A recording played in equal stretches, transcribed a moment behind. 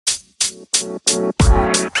All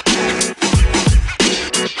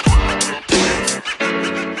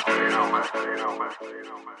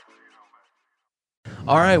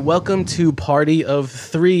right, welcome to Party of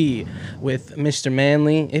Three with Mr.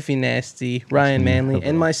 Manley, Iffy Nasty, Ryan Manley,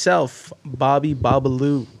 and myself, Bobby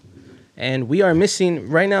Babaloo. And we are missing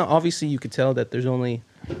right now. Obviously, you could tell that there's only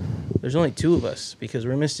two of us because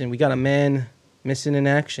we got a man missing in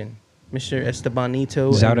action, Mr.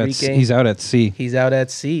 Estebanito Enrique. He's out at sea. He's out at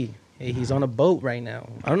sea. Hey, he's on a boat right now.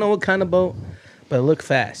 I don't know what kind of boat, but it looked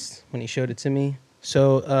fast when he showed it to me.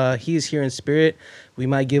 So he is here in spirit. We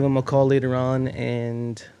might give him a call later on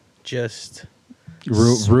and just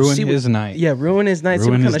ruin his night. Yeah, ruin his night. See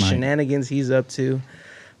what kind of shenanigans he's up to.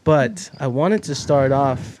 But I wanted to start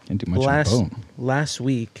off last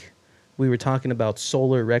week. We were talking about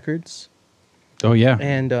Solar Records. Oh, yeah.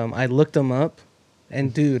 And I looked them up.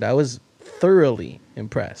 And, dude, I was thoroughly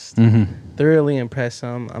impressed. Mm-hmm. Thoroughly impressed.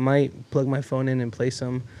 I might plug my phone in and play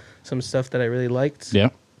some stuff that I really liked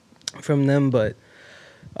from them. But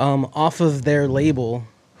off of their label,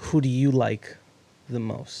 who do you like the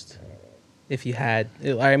most? If you had,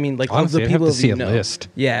 I mean, like, honestly, of the people I'd have to see you a know. list.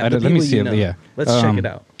 Yeah, let me see it. Yeah, let's check it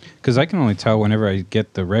out. Because I can only tell whenever I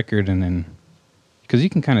get the record, and then because you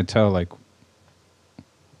can kind of tell like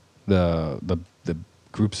the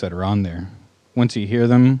groups that are on there. Once you hear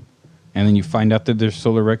them, and then you find out that they're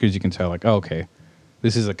Solar Records, you can tell like, oh, okay,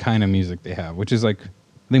 this is the kind of music they have, which is like I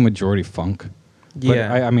think majority funk. Yeah,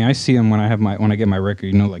 but I mean, I see them when I get my record.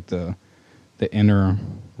 You know, like the inner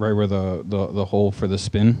right where the hole for the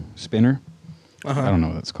spinner. I don't know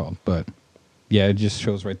what it's called, but yeah, it just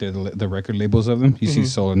shows right there the record labels of them. You see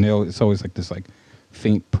Solar, and it's always like this like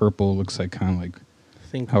faint purple. Looks like kind of like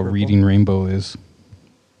how Reading Rainbow is.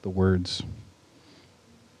 The words.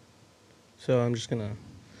 So I'm just gonna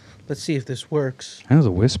let's see if this works. How the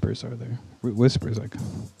whispers are there? Whispers like.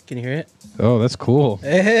 Can you hear it? Oh, that's cool.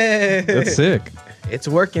 Hey! That's sick. It's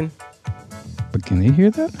working. But can they hear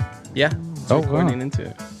that? Yeah. It's recording into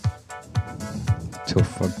it.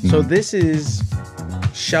 So this is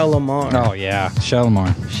Shalamar. Oh yeah,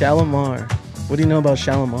 Shalamar. Shalamar. What do you know about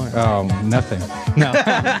Shalamar? Oh, nothing. No.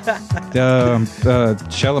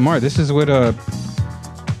 Shalamar. This is what I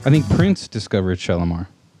think Prince discovered Shalamar.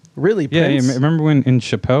 Really? Prince? Yeah. Remember when in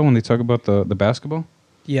Chappelle when they talk about the basketball?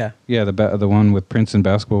 Yeah. Yeah, the one with Prince in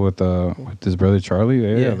basketball with his brother Charlie.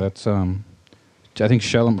 Yeah. That's I think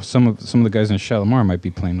some of the guys in Shalamar might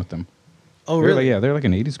be playing with them. Oh, really? Yeah, they're like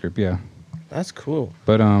an 80s group. Yeah. That's cool.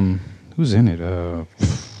 But who's in it?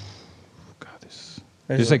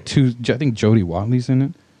 There's like two. I think Jody Watley's in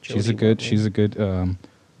it. She's a good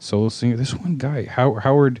solo singer. This one guy,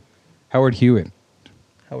 Howard Hewitt.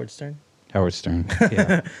 Howard Stern. Howard Stern.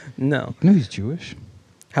 Yeah. No. You know he's Jewish.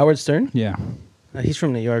 Howard Stern? Yeah. He's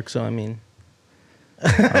from New York, so I mean.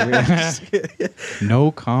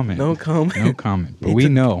 No comment. No comment. No comment. But we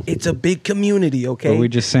know. It's a big community, okay? But we're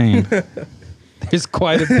just saying. There's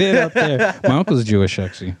quite a bit out there. My uncle's Jewish,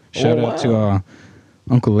 actually. Shout out to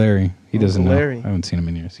Uncle Larry. He doesn't know. I haven't seen him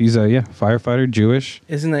in years. He's firefighter, Jewish.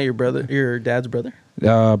 Isn't that your dad's brother?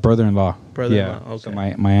 Brother-in-law. Brother-in-law. Okay. So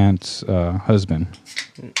my aunt's husband.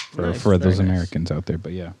 For those Americans out there,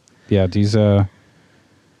 but yeah, he's got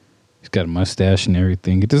a mustache and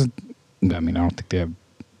everything. It doesn't. I mean, I don't think they have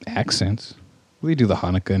accents. They do the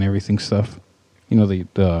Hanukkah and everything stuff. You know,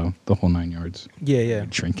 the whole 9 yards. Yeah.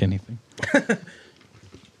 Drink anything.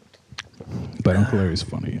 But Uncle Larry's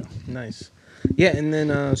funny, yeah. Nice. Yeah, and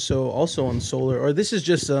then so also on Solar, or this is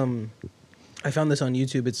just I found this on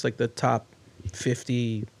YouTube. It's like the top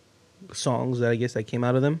 50 songs that I guess that came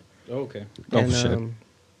out of them. Oh, okay. And, shit.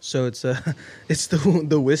 So it's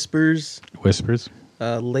the Whispers. Whispers.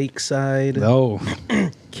 Lakeside. Oh.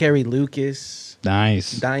 Carrie Lucas.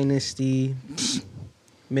 Nice. Dynasty.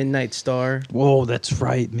 Midnight Star. Whoa, that's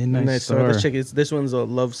right. Midnight Star. Let's check it. This one's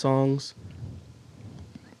love songs.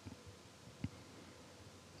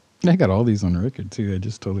 I got all these on record too. I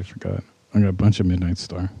just totally forgot. I got a bunch of Midnight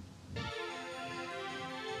Star.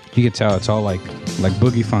 You can tell it's all like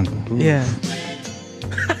boogie funk. Ooh. Yeah.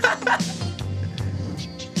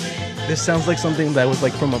 This sounds like something that was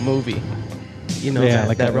like from a movie. You know,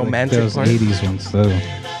 yeah, that romantic those part. 80s ones though.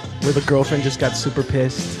 Where the girlfriend just got super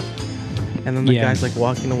pissed. And then the guy's like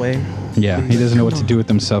walking away. Yeah, he doesn't know what to do with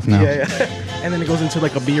himself now. Yeah. And then it goes into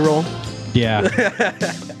like a B-roll. Yeah.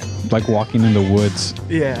 Like walking in the woods.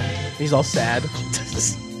 Yeah. He's all sad.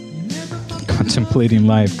 Contemplating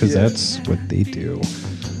life, because that's what they do.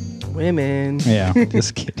 Women. Yeah,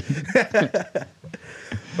 just kidding.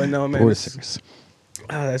 But no, man. Horses.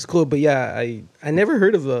 That's cool. But yeah, I never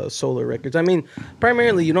heard of Solar Records. I mean,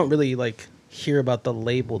 primarily you don't really like hear about the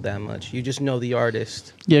label that much. You just know the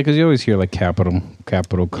artist. Yeah, because you always hear like Capital,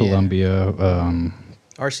 Columbia,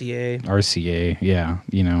 RCA. Yeah,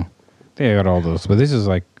 you know, they got all those. But this is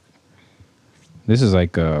like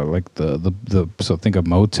the so think of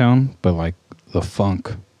Motown, but like the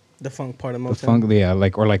funk. The funk part of Motown. The funk, yeah,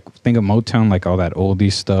 like or like think of Motown, like all that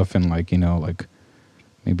oldie stuff, and like, you know, like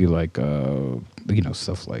maybe like you know,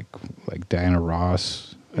 stuff like Diana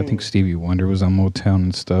Ross. I think Stevie Wonder was on Motown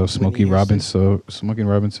and stuff. Smokey Robinson.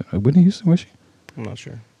 Whitney Houston, was she? I'm not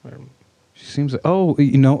sure. She seems like, oh,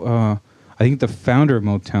 you know, I think the founder of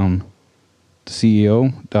Motown, the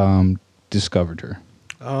CEO, discovered her.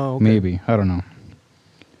 Oh, okay. Maybe, I don't know.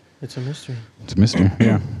 It's a mystery. It's a mystery.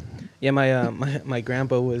 Yeah. Yeah, my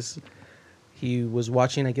grandpa was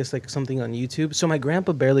watching, I guess, like something on YouTube. So my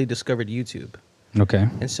grandpa barely discovered YouTube. Okay.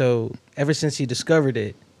 And so ever since he discovered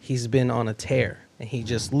it, he's been on a tear, and he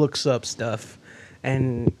just looks up stuff.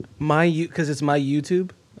 And because it's my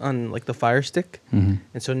YouTube on like the Fire Stick, and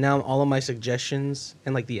so now all of my suggestions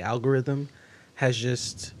and like the algorithm has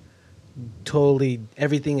just totally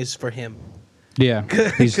everything is for him. Yeah,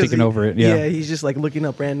 he's taking over it. Yeah, he's just like looking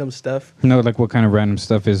up random stuff. No, like what kind of random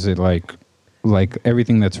stuff is it? Like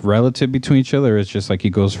everything that's relative between each other, or it's just like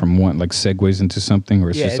he goes from one, like segues into something,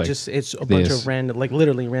 or it's it's a bunch of random, like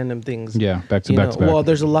literally random things. Yeah, back to back. Well,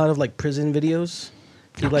 there's a lot of like prison videos.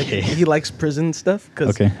 He likes prison stuff.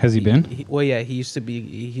 Okay, has he been? He used to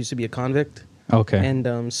be a convict. Okay,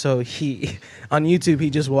 and so he on YouTube he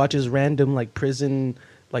just watches random like prison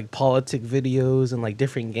like politic videos and like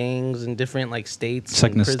different gangs and different like states. It's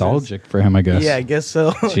like nostalgic for him, I guess. Yeah, I guess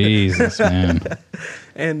so. Jesus, man.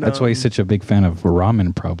 And that's why he's such a big fan of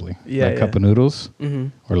ramen, probably. Yeah, like cup of noodles,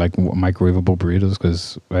 or like microwavable burritos.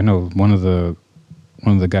 Because I know one of the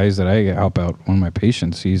guys that I help out, one of my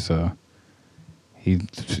patients, he can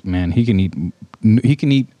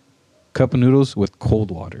eat cup of noodles with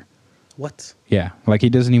cold water. What? Yeah, like he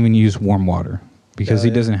doesn't even use warm water. Because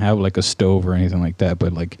he doesn't have like a stove or anything like that,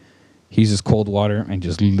 but like he's just cold water and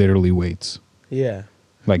just literally waits. Yeah.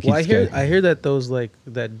 Like I hear that those like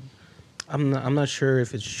that I'm not sure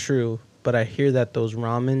if it's true, but I hear that those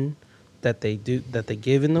ramen that they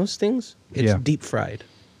give in those things, it's deep fried.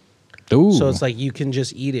 Ooh. So it's like you can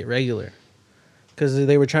just eat it regular. Cuz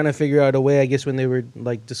they were trying to figure out a way, I guess, when they were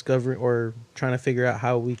like discovering or trying to figure out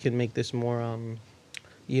how we can make this more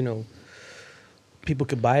you know, people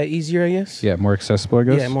could buy it easier, I guess. Yeah, more accessible, I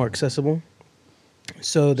guess. Yeah, more accessible.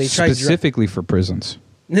 So they tried specifically for prisons.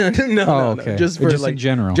 No, okay. Just for just like in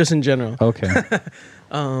general. Just in general. Okay.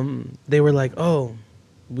 They were like,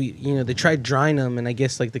 they tried drying them, and I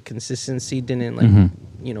guess like the consistency didn't like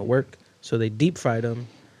work. So they deep fried them,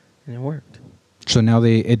 and it worked. So now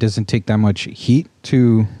it doesn't take that much heat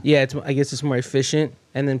to. Yeah, I guess it's more efficient,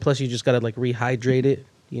 and then plus you just gotta like rehydrate it.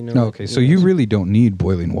 Okay, so you really don't need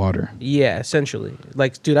boiling water. Yeah, essentially.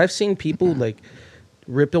 Like, dude, I've seen people like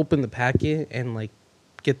rip open the packet and like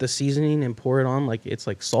get the seasoning and pour it on like it's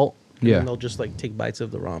like salt. Yeah. And they'll just like take bites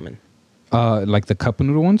of the ramen. Like the cup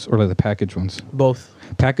noodle ones or like the packaged ones? Both.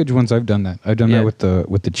 Packaged ones, I've done that. I've done that with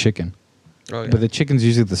the chicken. Oh, yeah. But the chicken's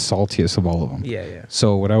usually the saltiest of all of them. Yeah, yeah.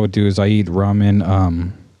 So what I would do is I eat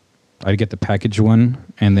ramen. I'd get the packaged one,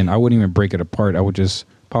 and then I wouldn't even break it apart. I would just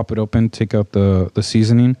pop it open, take out the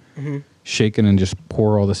seasoning, shake it, and just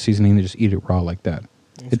pour all the seasoning and just eat it raw like that.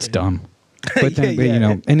 It's dumb. But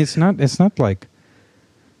then, and it's not like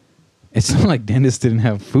Dennis didn't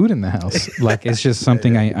have food in the house. Like it's just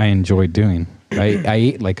something I enjoy doing. I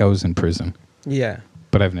ate like I was in prison. Yeah.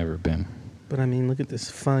 But I've never been. But I mean, look at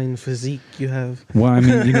this fine physique you have. Well, I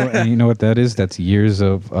mean, you know what that is? That's years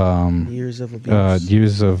of years of abuse.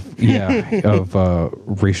 Years of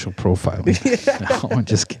racial profiling. No, I'm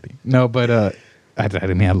just kidding. No, but I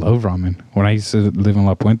mean, I love ramen. When I used to live in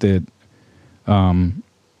La Puente, everyone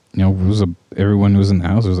was in the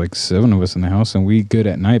house. There was like 7 of us in the house, and we good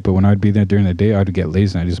at night. But when I'd be there during the day, I'd get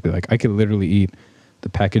lazy, and I'd just be like, I could literally eat the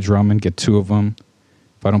packaged ramen, get 2 of them.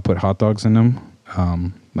 If I don't put hot dogs in them,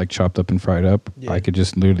 like chopped up and fried up, I could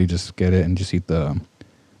just literally just get it and just eat the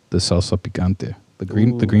salsa picante, the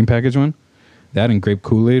green package one. That and grape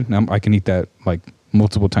Kool-Aid, I can eat that like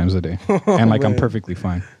multiple times a day, and like I'm perfectly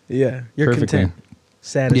fine. Yeah, you're perfectly content,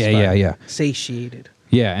 satisfied, yeah, satiated.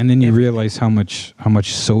 Yeah, and then you realize how much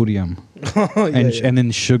sodium and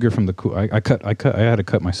then sugar from the Kool. I had to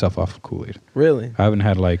cut myself off of Kool-Aid. Really? I haven't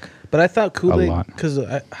had like. But I thought Kool-Aid because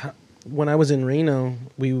when I was in Reno,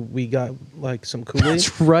 we got like some Kool-Aid.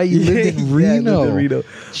 That's right, you lived in Reno. Yeah, I lived in Reno.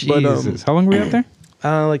 Jesus, how long were you out there?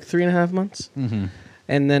 Like 3.5 months. Mm-hmm.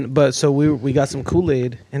 And then, so we got some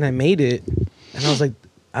Kool-Aid, and I made it, and I was like,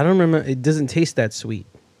 I don't remember. It doesn't taste that sweet.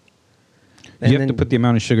 And You have to then- put the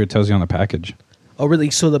amount of sugar it tells you on the package. Oh,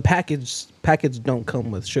 really? So the package don't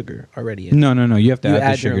come with sugar already? No. You have to You add the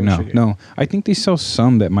add your sugar. own No, sugar. no. I think they sell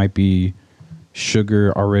some that might be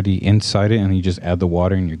sugar already inside it, and you just add the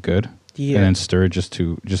water and you're good. Yeah. And then stir it just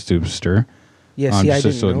to stir. Yeah, see, I just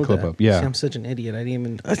didn't so it know can clip that. up. Yeah. See, I'm such an idiot. I didn't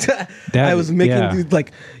even. That- I was making yeah. dude,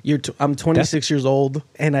 like I'm 26 years old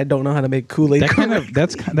and I don't know how to make Kool-Aid. That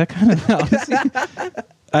kind of honestly,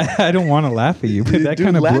 I don't want to laugh at you, but that Dude,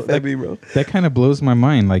 kind of laugh at me, bro. That kind of blows my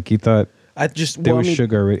mind. Like you thought I just there was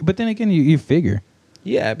sugar already, but then again, you figure.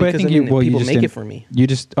 Yeah, But because I think people just make it didn't- for me. You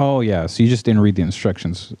just so you just didn't read the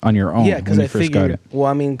instructions on your own. Yeah, because when I you first got figured. it. Well,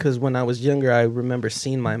 I mean, because when I was younger, I remember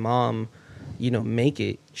seeing my mom, make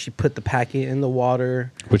it. She put the packet in the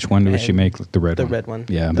water. Which one did she and make? Like the red the one. red one.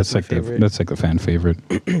 Yeah, That's that's my like favorite. that's like the fan favorite.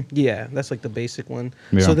 Yeah, that's like the basic one.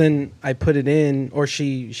 Yeah. So then I put it in, or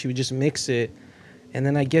she would just mix it, and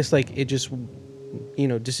then I guess like it just,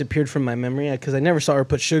 disappeared from my memory because I never saw her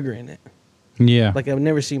put sugar in it. Yeah. Like I would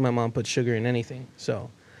never see my mom put sugar in anything.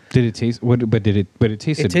 So Did it taste? What? But it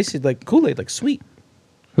tasted. it tasted like Kool-Aid, like sweet.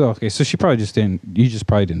 Oh, okay, so she probably just didn't. You just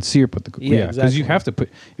probably didn't see her put the. Yeah, because you exactly. have to put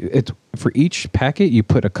it for each packet. You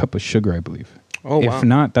put a cup of sugar, I believe. Oh, wow. If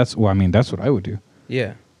not, that's that's what I would do.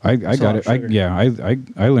 Yeah. I It's a got lot it. of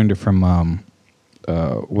sugar. I learned it from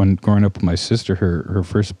when growing up with my sister. Her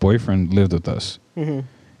first boyfriend lived with us, Mm-hmm.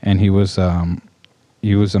 and he was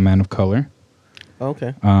a man of color,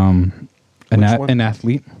 Okay. an Which one? an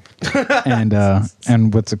athlete,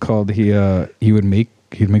 and what's it called? He'd make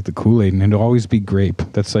the Kool-Aid, and it'd always be grape.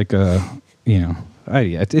 That's like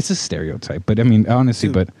it's a stereotype, but I mean honestly,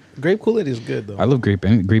 Dude, but grape Kool-Aid is good though. I love grape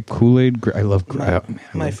and grape Kool-Aid. I love my, I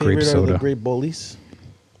my love favorite grape are soda. the grape bullies.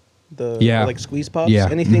 The Yeah. like squeeze pops. Yeah,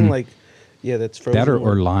 Anything mhm. like that's frozen. That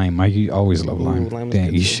or lime. I always love Ooh, lime. lime is Dang,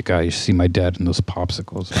 good you too. should see my dad in those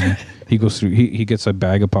popsicles. I mean, he goes through. He gets a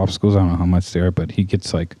bag of popsicles. I don't know how much they are, but he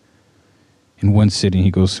gets like in one sitting.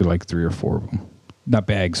 He goes through like 3 or 4 of them. Not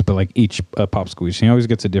bags, but like each popsicle. He always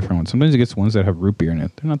gets a different one. Sometimes he gets ones that have root beer in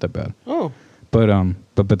it. They're not that bad. Oh. But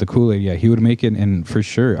the Kool-Aid, yeah, he would make it, and for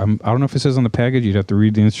sure, I don't know if it says on the package. You'd have to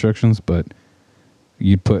read the instructions, but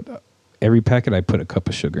you'd put every packet. I put a cup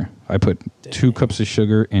of sugar. I put 2 cups of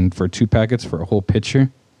sugar in for 2 packets for a whole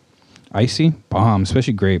pitcher. Icy, bomb,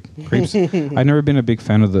 especially grapes. I've never been a big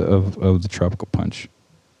fan of the tropical punch.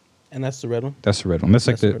 And that's the red one. That's the red one. That's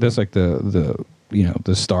like That's the red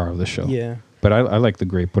the star of the show. Yeah. But I like the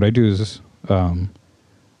grape. What I do is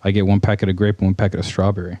I get 1 packet of grape and 1 packet of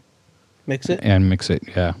strawberry. Mix it. And mix it.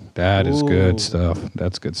 Yeah, that is Ooh. good stuff.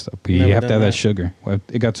 That's good stuff. But you Never have to done have that that. sugar.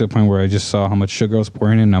 It got to a point where I just saw how much sugar I was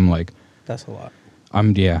pouring in, and I'm like, That's a lot.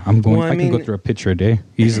 I'm going. Well, I can go through a pitcher a day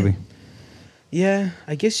easily. Yeah,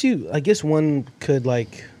 I guess one could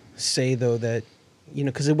like say though that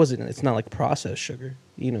because it's not like processed sugar.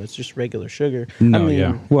 It's just regular sugar. No, I mean,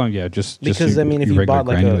 yeah. Well, yeah, just because, your, I mean, if your you regular bought,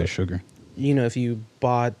 like, granulated a- sugar, if you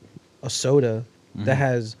bought a soda that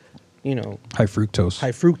has high fructose,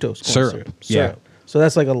 high fructose corn Syrup. Yeah. So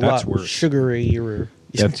that's like a That's lot worse. sugary or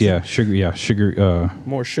That's sugar.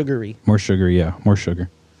 more sugary. More sugar. Yeah, more sugar.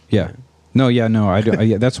 Yeah. No. Yeah. No. I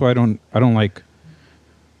don't. That's why I don't like.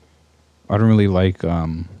 I don't really like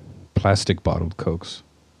plastic bottled Cokes.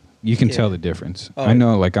 You can tell the difference. Oh. I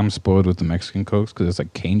know, like I'm spoiled with the Mexican Cokes because it's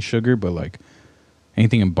like cane sugar, but like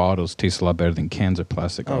anything in bottles tastes a lot better than cans of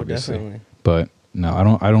plastic. Oh, obviously. definitely. But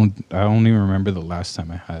no, I don't even remember the last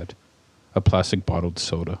time I had a plastic bottled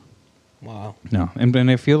soda. Wow. No,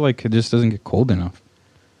 and I feel like it just doesn't get cold enough.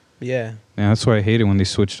 Yeah. And that's why I hate it when they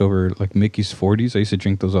switched over like Mickey's 40s. I used to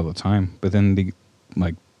drink those all the time. But then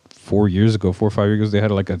like 4 or 5 years ago, they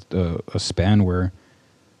had like a span where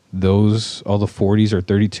all the 40s or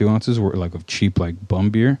 32 ounces were like of cheap like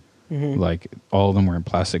bum beer. Mm-hmm. Like all of them were in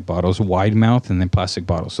plastic bottles, wide mouth, and then plastic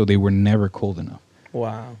bottles. So they were never cold enough.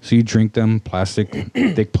 Wow. So you drink them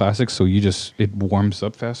thick plastic, so it warms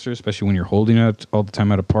up faster, especially when you're holding it all the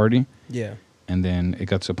time at a party. Yeah. And then it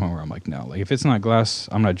got to a point where I'm like, no, like if it's not glass,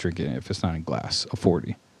 I'm not drinking it. If it's not in glass, a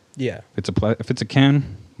 40. Yeah. If it's a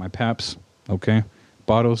can, my Paps, okay.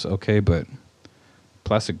 Bottles, okay, but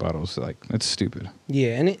plastic bottles, like that's stupid.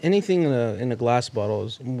 Yeah. Anything in a glass bottle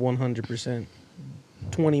is 100%,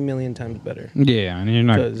 20 million times better. Yeah, and you're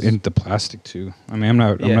not 'Cause- into plastic too. I mean, I'm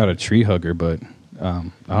not a tree hugger, but I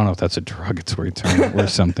don't know if that's a derogatory term or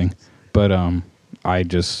something. But I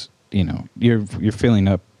just you're filling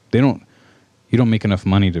up. You don't make enough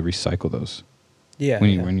money to recycle those. Yeah. When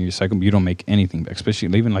yeah. you recycle them, you don't make anything back. Especially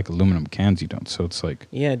even like aluminum cans, you don't. So it's like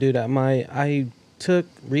Yeah, dude. I took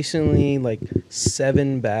recently like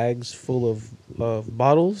 7 bags full of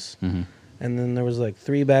bottles, mhm. and then there was like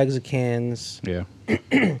 3 bags of cans, Yeah.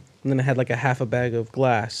 and then I had like a half a bag of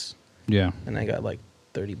glass. Yeah. and I got like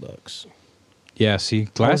 $30. Yeah. See, I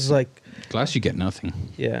glass. was like, Glass, you get nothing.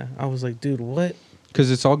 yeah, I was like, dude, what? Because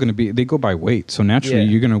it's all gonna be. They go by weight, so naturally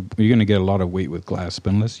Yeah. you're gonna get a lot of weight with glass.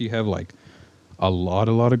 But unless you have like a lot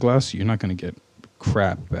of glass, you're not gonna get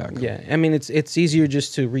crap back. Yeah, I mean, it's easier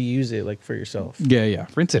just to reuse it, like for yourself. Yeah, yeah.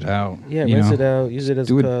 Rinse it out. Yeah, you rinse know? it out, use it as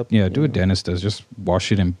Do a it. cup. Yeah, do you what know. dentist does. Just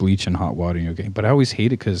wash it in bleach and hot water, and you're okay. But I always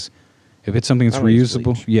hate it because if it's something that's I don't use reusable,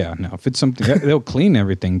 bleach. yeah, no. If it's something they'll clean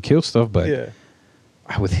everything, kill stuff. But Yeah.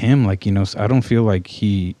 with him, like I don't feel like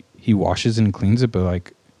he washes it and cleans it, but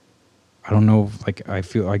like I don't know. Like I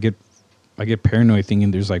feel I get paranoid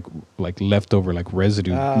thinking there's like leftover like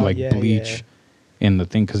residue like yeah, bleach in the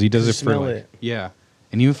thing because he does You it for smell like it. yeah.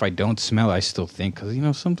 And even if I don't smell it, I still think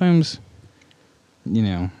because sometimes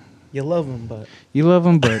You love them, but you love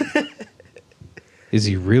him, but is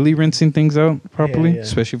he really rinsing things out properly? yeah.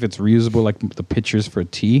 Especially if it's reusable, like the pitchers for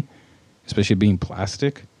tea, especially being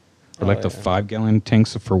plastic, or like the 5-gallon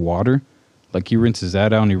tanks for water. Like he rinses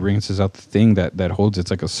that out and he rinses out the thing that holds.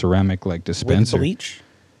 It's like a ceramic like dispenser. with bleach?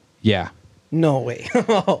 Yeah. No way.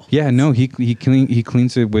 Yeah, no, he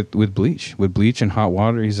cleans it with bleach and hot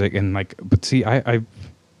water. He's like, and like, but see, I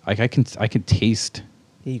can taste.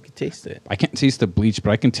 You can taste it. I can't taste the bleach,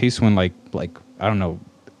 but I can taste when like I don't know,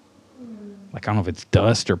 like I don't know if it's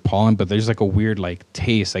dust or pollen, but there's like a weird like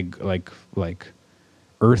taste, like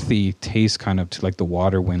earthy taste kind of to like the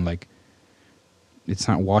water when like it's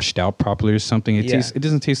not washed out properly or something. It tastes. It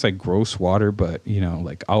doesn't taste like gross water, but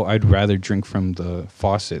like I'd rather drink from the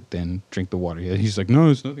faucet than drink the water. Yeah, he's like,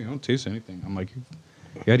 no, it's nothing. I don't taste anything. I'm like,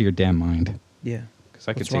 you're out of your damn mind. Yeah. Because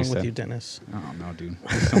I could What's wrong taste with that. you, Dennis? Oh no,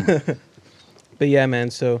 dude. But yeah, man.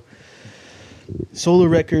 So Solar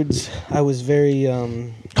Records, I was very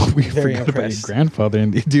We very forgot about your impressed. grandfather,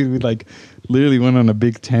 and dude, we like literally went on a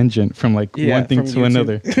big tangent from like one thing from to YouTube.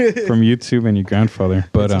 another from YouTube and your grandfather.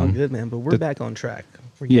 But It's all good, man. But we're back on track.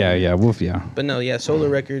 We're getting there. yeah. But no, yeah, Solar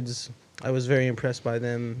Records, I was very impressed by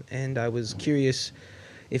them, and I was curious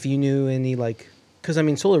if you knew any, like, because, I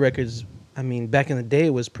mean, Solar Records, I mean, back in the day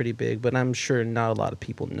it was pretty big, but I'm sure not a lot of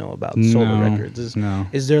people know about Solar Records.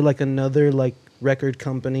 Is there, like, another, like, record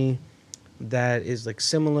company that is, like,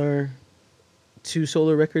 similar to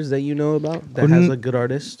Solar Records that you know about that has a good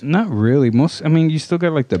artist? Not really. I mean, you still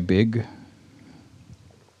got like the big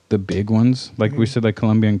ones, like we said, like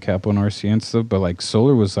Columbia and Capo and RCA and stuff. But like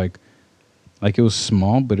Solar was like it was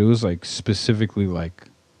small, but it was like specifically like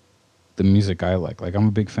the music I like. Like I'm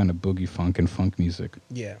a big fan of boogie funk and funk music.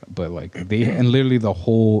 Yeah. But like and literally the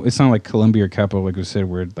whole, it's not like Columbia or Capo, like we said,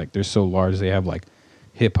 where like they're so large. They have like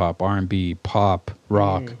hip hop, R&B, pop,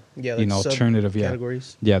 rock, Yeah, like alternative. Yeah.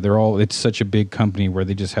 Categories. Yeah, it's such a big company where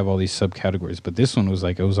they just have all these subcategories. But this one was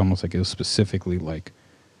like, it was almost like it was specifically like,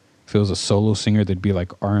 if it was a solo singer, there'd be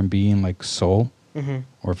like R&B and like soul.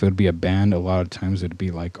 Or if it would be a band, a lot of times it'd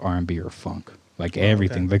be like R&B or funk. Like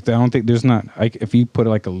everything. Okay. Like I don't think there's not, like if you put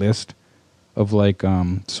like a list of like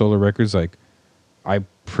Solar Records, like I'm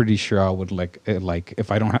pretty sure I would like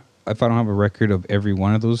if I don't have a record of every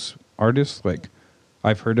one of those artists, like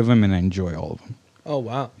I've heard of them and I enjoy all of them. Oh,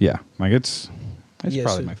 wow. Yeah, like it's Yeah,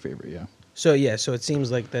 probably so- my favorite. Yeah. So it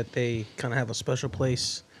seems like that they kind of have a special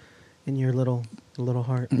place in your little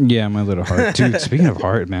heart. Yeah, my little heart, dude. Speaking of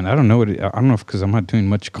heart, man, I don't know if because I'm not doing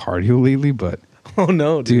much cardio lately, but Oh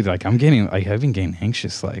no, dude, like I've been getting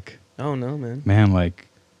anxious. Like, Oh no, man. man, like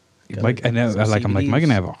Gotta I know, get some like I'm like, am I CBDs.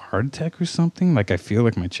 gonna have a heart attack or something? Like I feel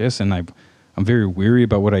like my chest, and I'm very weary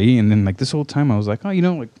about what I eat. And then like this whole time, I was like,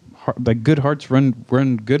 oh, like good hearts run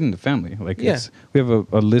good in the family. Like we have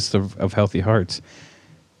a list of healthy hearts.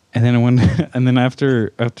 And then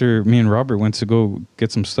after me and Robert went to go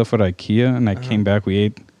get some stuff at IKEA, and I came back, we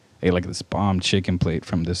ate like this bomb chicken plate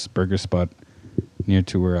from this burger spot near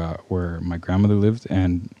to where my grandmother lived,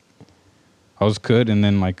 and I was good. And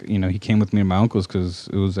then like he came with me to my uncle's because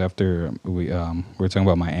it was after we were talking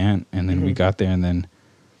about my aunt, and then we got there, and then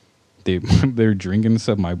they were drinking and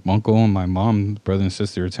stuff. My uncle and my mom, brother and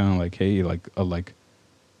sister were telling like, hey, like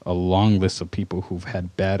a long list of people who've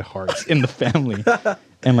had bad hearts in the family.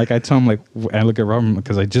 And like I told him, like I look at Robin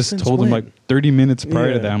because I just Since told him when? like 30 minutes prior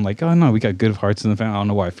to Yeah. that. I'm like, oh no, we got good hearts in the family. I don't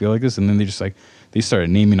know why I feel like this. And then they started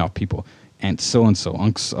naming off people. Aunt so and so,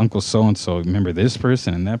 uncle so and so. Remember this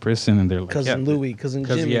person and that person, and they're like, Cousin Louie, cousin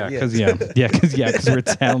Jimmy. because we're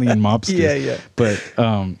Italian mobsters. Yeah. But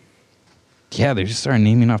they just started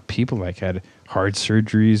naming off people like had heart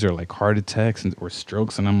surgeries or like heart attacks or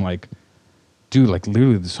strokes, and I'm like, dude, like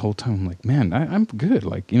literally this whole time, I'm like, man, I'm good.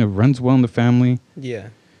 Like runs well in the family. Yeah.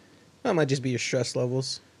 That might just be your stress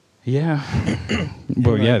levels. Yeah.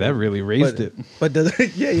 But yeah, that really raised but, it. But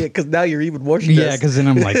does yeah, because now you're even more stressed. Yeah, because then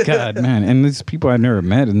I'm like, God, man. And these people I've never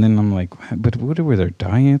met. And then I'm like, but what were their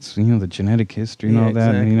diets? You know, the genetic history and all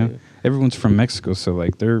that. And, you know, everyone's from Mexico. So,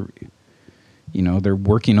 like, they're, you know, they're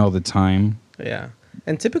working all the time. Yeah.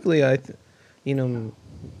 And typically, you know,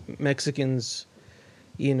 Mexicans,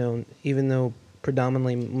 you know, even though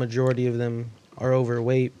predominantly majority of them are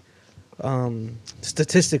overweight,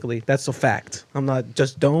 statistically, that's a fact. I'm not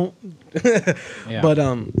just don't. Yeah. But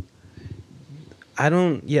I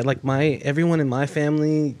don't. Yeah, like everyone in my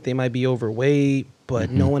family, they might be overweight,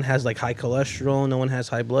 but no one has like high cholesterol. No one has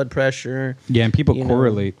high blood pressure. Yeah, and people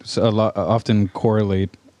correlate often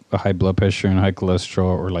correlate a high blood pressure and high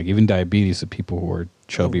cholesterol, or like even diabetes, to people who are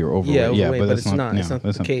chubby or overweight. Yeah, overweight, but it's not. It's not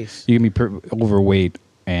the case. You can be overweight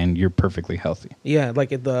and you're perfectly healthy. Yeah,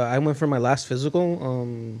 like I went for my last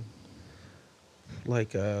physical,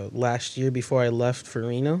 last year before I left for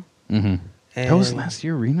Reno. Mm-hmm. That was last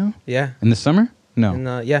year, Reno? Yeah. In the summer? No.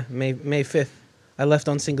 And, yeah, May 5th. I left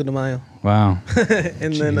on Cinco de Mayo. Wow.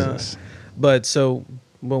 And Jesus. then,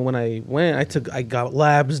 but when I went, I got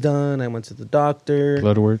labs done. I went to the doctor.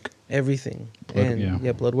 Blood work. Everything.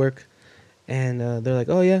 Yeah, blood work. And they're like,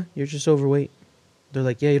 oh yeah, you're just overweight. They're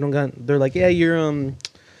like, yeah, you don't got. They're like, yeah, you're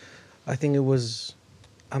I think it was,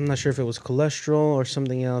 I'm not sure if it was cholesterol or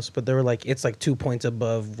something else, but they were like, it's like 2 points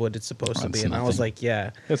above what it's supposed to be. And I was like, yeah.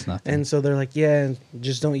 That's nothing. And so they're like, yeah,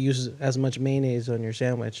 just don't use as much mayonnaise on your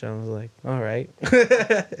sandwich. I was like, all right.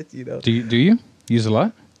 You know. Do you use a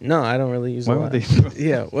lot? No, I don't really use a lot. Why would they?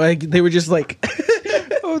 Yeah, well, they were just like.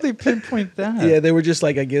 Oh, they pinpoint that. Yeah, they were just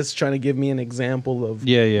like, I guess, trying to give me an example of,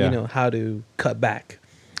 you know, how to cut back.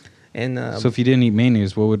 And so if you didn't eat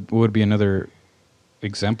mayonnaise, what would be another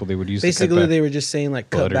example they would use? Basically, they were just saying like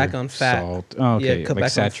cut butter, back on fat. Salt. Oh, okay. Yeah, cut like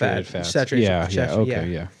back saturated on fat. fats. Saturated.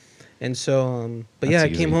 Yeah. And so, but That's I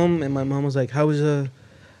easy. came home and my mom was like, "How was the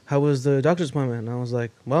doctor's appointment?" And I was like,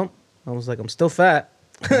 "Well, I'm still fat."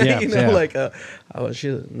 Yeah, you know, like and I was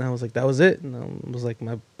like, that was it. And I was like,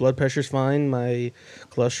 my blood pressure's fine, my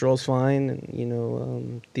cholesterol's fine, and you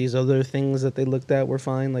know, these other things that they looked at were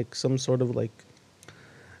fine, like some sort of like,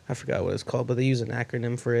 I forgot what it's called, but they use an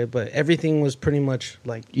acronym for it. But everything was pretty much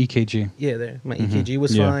like EKG. Yeah, my EKG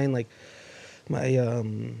was fine. Like my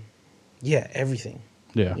everything.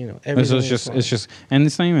 Yeah, you know, everything. So it's just, and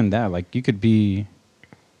it's not even that. Like you could be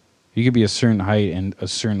a certain height and a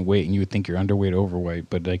certain weight, and you would think you're underweight or overweight.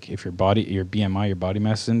 But like if your BMI, your body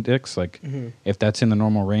mass index, like if that's in the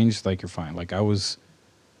normal range, like you're fine. Like I went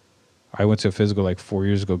to a physical like 4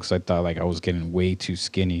 years ago because I thought like I was getting way too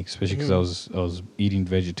skinny, especially because I was eating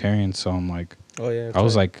vegetarian. So I'm like, I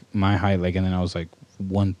was like my height, like, and then I was like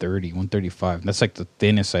 130, 135. That's like the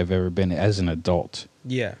thinnest I've ever been as an adult.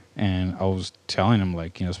 Yeah. And I was telling him,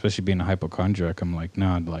 like, you know, especially being a hypochondriac, I'm like,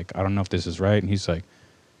 nah, like, I don't know if this is right. And he's like,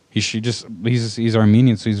 he's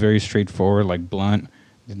Armenian, so he's very straightforward, like blunt.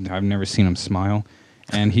 I've never seen him smile.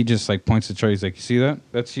 And he just like points to the chart. He's like, you see that?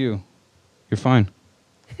 That's you. You're fine.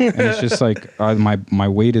 And it's just like, my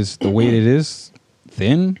weight is the weight it is,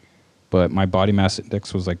 thin, but my body mass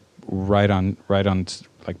index was like right on,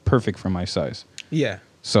 like perfect for my size. Yeah.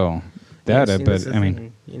 So that, I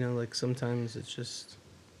mean, you know, like sometimes it's just,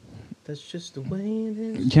 that's just the way it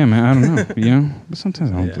is. Yeah, man, I don't know, you know, but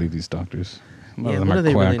sometimes I don't believe these doctors. A lot of them what are do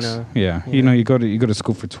they quacks. really know? Yeah, you know, you go to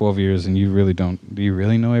school for 12 years and you really don't. Do you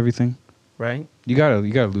really know everything? Right. You gotta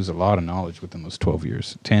lose a lot of knowledge within those 12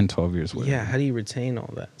 years, 10, 12 years. Whatever. Yeah. How do you retain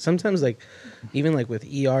all that? Sometimes, like, even like with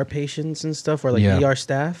ER patients and stuff, or like ER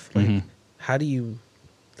staff, like, how do you,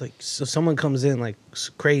 like, so someone comes in like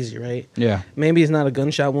crazy, right? Yeah. Maybe it's not a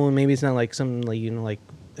gunshot wound. Maybe it's not like some like, you know, like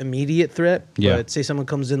immediate threat. Yeah. But say someone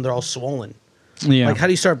comes in, they're all swollen. Yeah. Like, how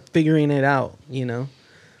do you start figuring it out? You know.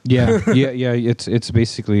 Yeah. It's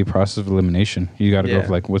basically a process of elimination. You got to go for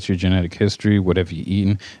like, what's your genetic history? What have you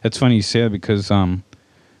eaten? It's funny you say that because one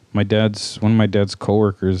of my dad's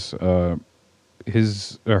coworkers, her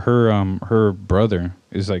brother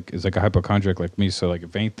is like a hypochondriac like me. So like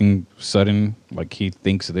if anything sudden, like he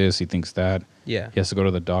thinks this, he thinks that. Yeah. He has to go to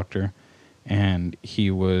the doctor, and he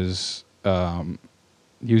took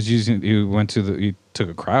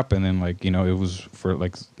a crap, and then like, you know, it was for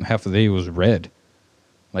like half the day it was red.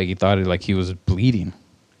 Like he thought he was bleeding.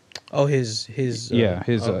 Oh, his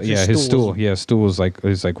stool. Yeah, stool was like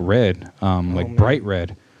red, like bright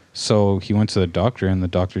red. So he went to the doctor, and the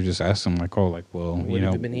doctor just asked him like, "Oh, like, well, what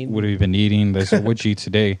have you been eating?" They said, "What'd you eat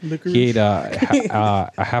today?" He ate a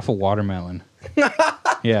half a watermelon.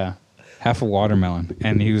 Yeah, half a watermelon,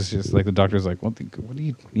 and he was just like, the doctor was like, "What do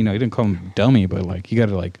you?" You know, he didn't call him dummy, but like, you got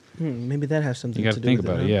to like, maybe that has something. You got to think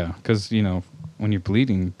about it, yeah, because you know, when you're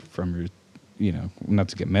bleeding from not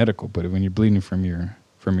to get medical, but when you're bleeding from your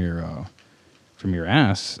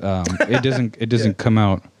ass, it doesn't come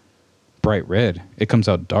out bright red. It comes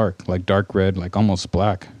out dark, like dark red, like almost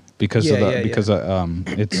black because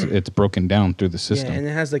it's broken down through the system. Yeah, and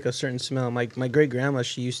it has like a certain smell. My great grandma,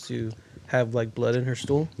 she used to have like blood in her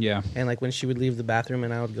stool. Yeah. And like when she would leave the bathroom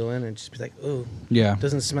and I would go in and just be like, "Ooh, Yeah. it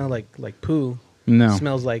doesn't smell like poo. No. It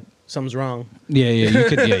smells like something's wrong." Yeah,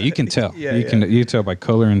 you can tell. You can tell by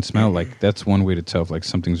color and smell. Like that's one way to tell if like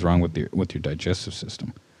something's wrong with your digestive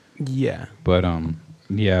system. Yeah. But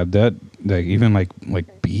that like even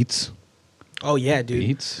like beets. Oh yeah, dude.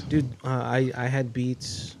 Beets? Dude, I had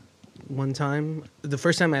beets one time. The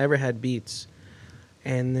first time I ever had beets.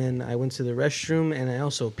 And then I went to the restroom and I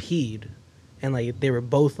also peed. And like they were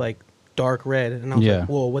both like dark red. And I was like,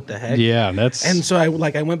 whoa, what the heck? Yeah, that's... And so I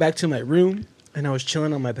went back to my room and I was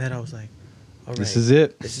chilling on my bed. I was like, all right. This is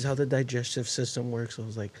it. This is how the digestive system works. I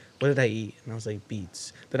was like, what did I eat? And I was like,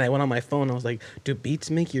 beets. Then I went on my phone. I was like, do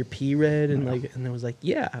beets make your pee red? And it was like,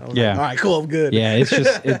 yeah. I was like, all right, cool, I'm good. Yeah, it's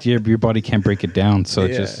just your body can't break it down. So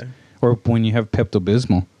it just... Or when you have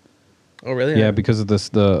Pepto-Bismol. Oh, really? Yeah, because of the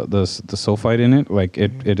sulfite in it, like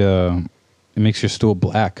it makes your stool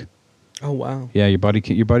black. Oh wow. Yeah, your body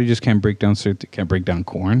just can't break down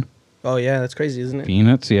corn. Oh yeah, that's crazy, isn't it?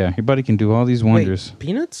 Peanuts, yeah, your body can do all these wonders. Wait,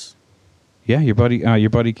 peanuts? Yeah, your body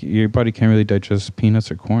can't really digest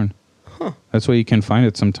peanuts or corn. Huh. That's why you can find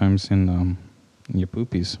it sometimes in your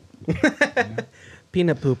poopies.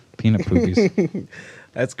 Peanut poop. Peanut poopies.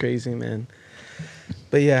 That's crazy, man.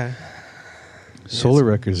 But yeah. Solar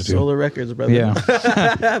records, dude. Solar records, brother. Yeah.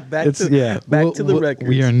 back to the records.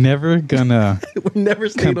 We are never gonna we're never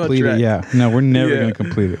staying on complete track. it. Yeah. No, we're never gonna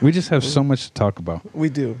complete it. We just have so much to talk about. We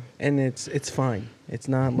do. And it's fine. It's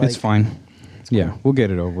not like it's fine. Yeah, we'll get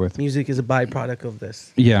it over with. Music is a byproduct of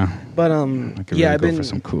this. Yeah. But I could really go for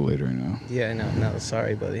some Kool-Aid right now. Yeah, no,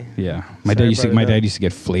 sorry, buddy. Yeah. My dad used to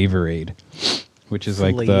get Flavor Aid, which is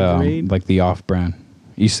like the off-brand.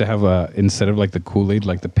 He used to have instead of like the Kool-Aid,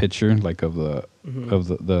 like the picture, like of the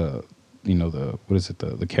what is it,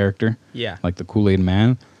 the character? Yeah. Like the Kool-Aid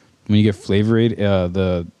man. When you get Flavor Aid,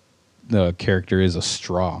 the character is a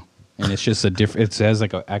straw. And it's just it has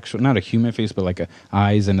like a actual, not a human face, but like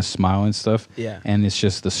eyes and a smile and stuff. Yeah. And it's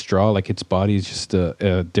just the straw, like its body is just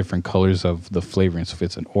different colors of the flavoring. So if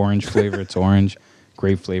it's an orange flavor, it's orange.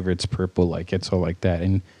 Grape flavor, it's purple. Like it's all like that.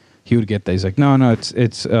 And he would get that. He's like, no,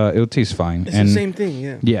 it'll taste fine. It's the same thing,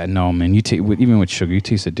 yeah. Yeah, no, man. Even with sugar, you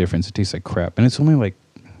taste the difference. It tastes like crap. And it's only like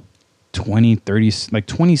 20, 30, like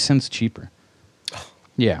 20 cents cheaper.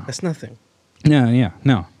 Yeah. That's nothing. Yeah,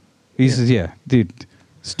 no. He says, yeah, dude.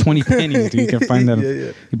 It's 20 pennies, dude. You can find that.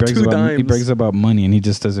 Yeah. He brags about money, and he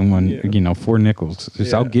just doesn't want 4 nickels.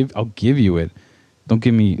 Just, I'll give you it. Don't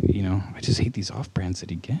give me, I just hate these off brands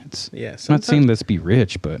that he gets. Yeah. I'm not saying let's be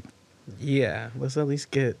rich, but yeah, let's at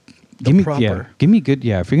least get the proper. Give me good.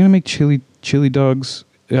 Yeah, if you're gonna make chili dogs,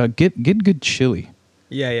 get good chili.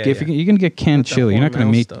 Yeah. You're gonna get canned chili. You're not gonna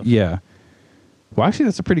make stuff. Yeah. Well, actually,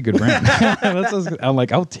 that's a pretty good brand.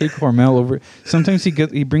 I'll take Hormel over. Sometimes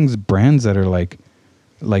he brings brands that are like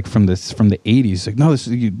from the 80s. Like, no, this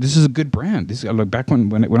is a good brand. This like back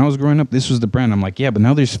when I was growing up, this was the brand. I'm like, yeah, but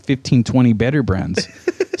now there's 15, 20 better brands.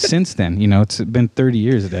 Since then, it's been 30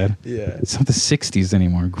 years, Dad. Yeah, it's not the 60s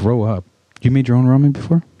anymore. Grow up. You made your own ramen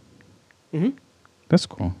before? Mm-hmm. That's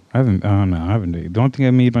cool. I haven't. Oh no, I haven't. The only thing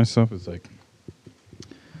I made myself is like,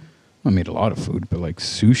 I made a lot of food, but like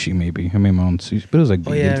sushi maybe. I made my own sushi, but it was like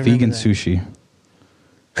vegan sushi.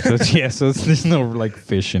 So there's no like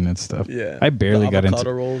fishing and stuff. Yeah, I barely got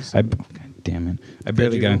into rolls. God damn it! I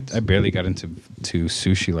barely got into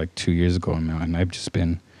sushi like 2 years ago now, and I've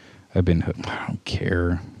been hooked. I don't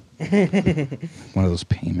care. One of those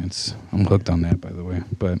payments. I'm hooked on that, by the way.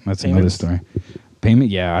 But that's another story. Payment,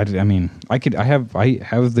 yeah. I have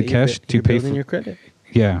the cash to pay for your credit.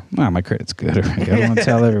 Yeah, my credit's good. I don't want to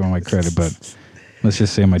tell everyone my credit, but let's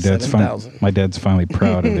just say my dad's finally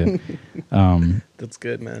proud of it. That's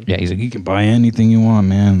good, man. Yeah, he's like, you can buy anything you want,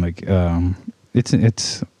 man. Like,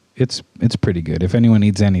 it's pretty good. If anyone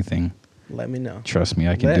needs anything, let me know. Trust me,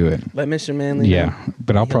 I can do it. Let Mr. Manley know. Yeah,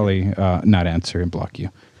 but I'll probably not answer and block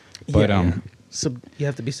you. But you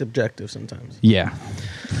have to be subjective sometimes. Yeah.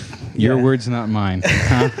 Your words, not mine.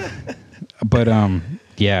 Huh? But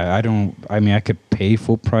yeah, I could pay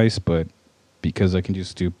full price, but because I can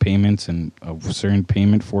just do payments and a certain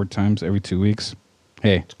payment 4 times every 2 weeks.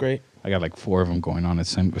 Hey, it's great. I got like 4 of them going on at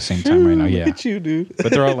the same time right now. Yeah, look at you, dude.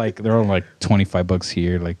 But they're all like $25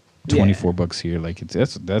 here, like $24 here. Like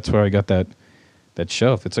that's where I got that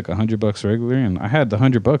shelf. It's like $100 regular, and I had the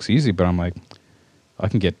 $100 easy, but I'm like, I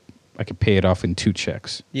could pay it off in 2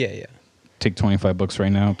 checks. Yeah. take $25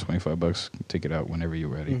 right now, $25, take it out whenever you're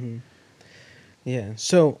ready. Mm-hmm. Yeah.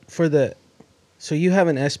 So so you have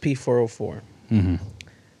an SP 404 Mm-hmm.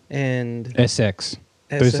 and SX.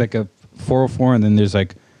 There's like a 404, and then there's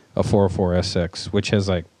like a 404 SX, which has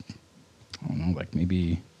like, I don't know, like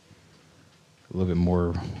maybe a little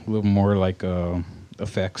more like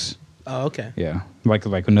effects. Oh, okay. Yeah, like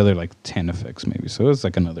another like 10 effects maybe. So it's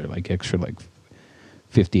like another like extra like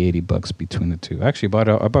 $50-$80 between the two. Actually,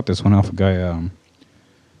 I bought this one off a guy,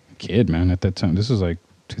 kid, man. At that time, this was like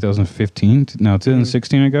 2015. No,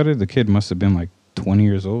 2016. I got it. The kid must have been like 20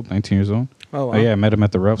 years old, 19 years old. Oh, wow. Oh yeah, I met him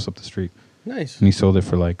at the Ralph's up the street. Nice. And he sold it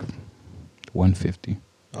for like $150.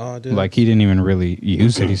 Oh, dude. Like he didn't even really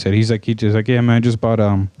use it. He said he's like yeah, man, I just bought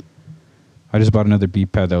another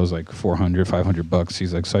beat pad that was like $400-$500.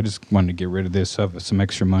 He's like, so I just wanted to get rid of this, have some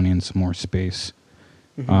extra money and some more space.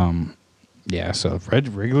 Mm-hmm. Yeah, so I've read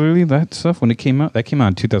regularly that stuff when it came out. That came out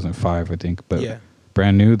in 2005, I think. But yeah.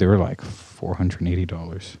 brand new, they were like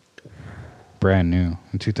 $480. Brand new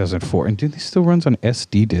in 2004. And dude, this still runs on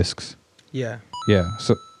SD discs. Yeah. Yeah,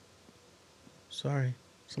 so. Sorry.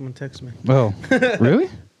 Someone texted me. Well, really?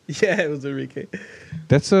 Yeah, it was Enrique.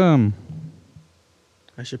 That's I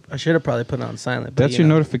should have probably put it on silent. But that's your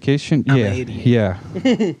notification. I'm Yeah, an idiot. yeah.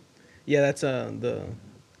 Yeah, that's the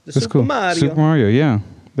That's Super cool. Mario. Super Mario, yeah,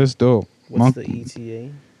 that's dope. What's the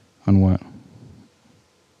ETA? On what?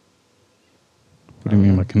 What do you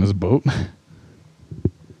mean, like in his boat?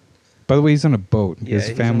 By the way, he's on a boat. Yeah, His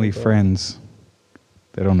he's family, on a boat. friends,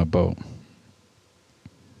 that own a boat.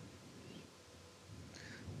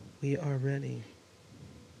 We are ready.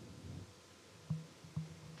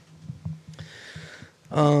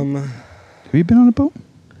 Have you been on a boat?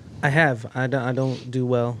 I have. I don't do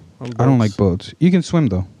well on boats. I don't like boats. You can swim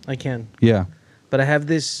though. I can. Yeah. But I have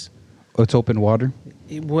this. Oh, it's open water.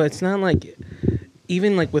 Well, it's not like,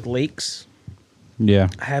 even like with lakes, Yeah.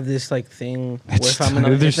 I have this like thing It's where if I'm in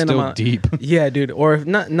they're if I'm still a- deep. Yeah, dude. Or if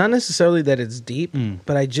not necessarily that it's deep, Mm.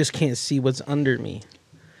 but I just can't see what's under me,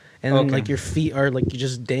 and then Okay. like your feet are like you're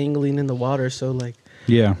just dangling in the water. So like,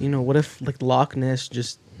 Yeah. you know, what if like Loch Ness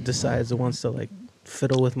just decides it wants to like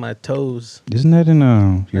fiddle with my toes? Isn't that in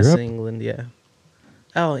That's Europe? England, yeah.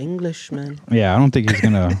 Oh, English, man. Yeah, I don't think he's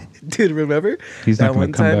gonna. Dude, remember He's that not gonna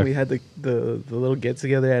one come time back. we had the little get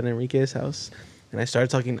together at Enrique's house, and I started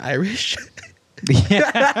talking Irish.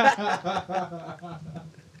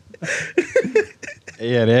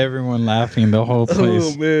 Yeah, everyone laughing, the whole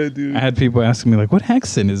place. Oh man, dude. I had people asking me like, "What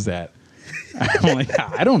accent is that?" I'm like,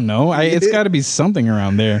 I don't know. It's got to be something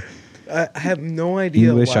around there. I have no idea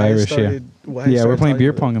English, why Irish, I started, why I Yeah, we're started playing talking beer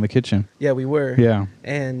about pong in the kitchen. it. Yeah, we were. Yeah.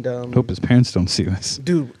 And Hope his parents don't see this.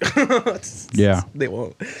 dude. Yeah. They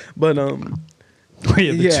won't. But Yeah,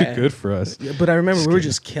 they're Yeah. too good for us. yeah, but I remember Just we were kidding.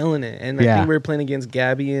 just killing it, and I Yeah. think we were playing against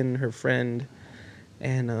Gabby and her friend,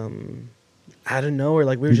 and out of nowhere,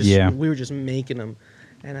 like we were just making them,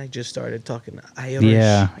 and I just started talking Irish.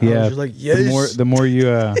 Yeah, I yeah. was just like, yes. The more you,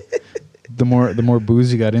 the more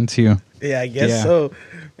booze you got into you. Yeah, I guess Yeah. so.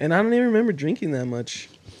 And I don't even remember drinking that much,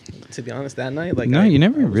 to be honest. That night, like No, you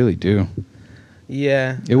never really do.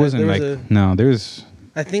 Yeah, It wasn't there like was no. There's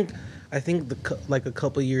I think like a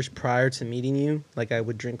couple years prior to meeting you, like I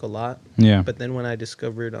would drink a lot. yeah. But then when I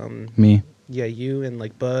discovered Me. yeah, you and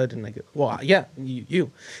like Bud and like yeah, you.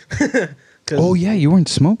 'Cause, Oh yeah, you weren't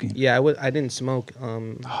smoking. yeah, I didn't smoke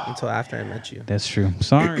until after I met you. That's true.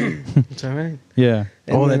 Sorry. It's all right. Yeah.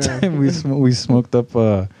 And Oh, then, that time we smoked up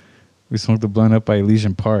we smoked the blunt up by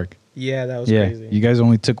Elysian Park. Yeah, that was Yeah. crazy. You guys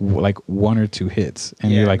only took like one or two hits,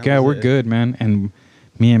 and Yeah, you're like, that yeah, was we're it. good, man. And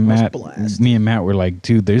me and I was Matt, blasted. me and Matt were like,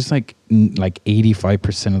 dude, there's like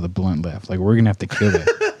 85% of the blunt left. Like we're gonna have to kill it.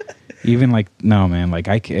 Even like no, man. Like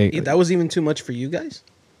I can't. Yeah, that was even too much for you guys.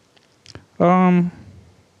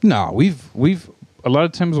 No, we've a lot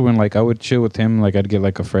of times when like I would chill with him, like I'd get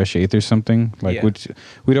like a fresh eighth or something. Like Yeah. which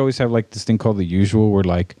we'd always have like this thing called the usual, where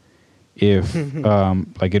like if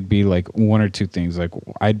like it'd be like one or two things. Like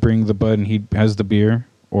I'd bring the bud and he has the beer,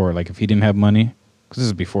 or like if he didn't have money, because this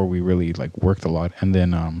is before we really like worked a lot, and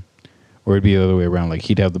then or it'd be the other way around. Like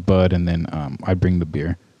he'd have the bud and then I'd bring the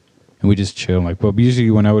beer, and we just chill. Like, well, usually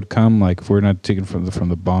when I would come, like if we're not taking from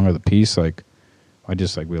the bong or the piece, like I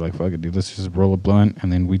just like we like fuck it, dude. Let's just roll a blunt,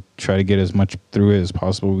 and then we try to get as much through it as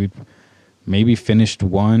possible. We maybe finished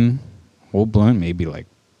one whole blunt, maybe like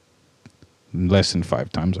less than 5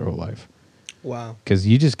 times our whole life. Wow. Because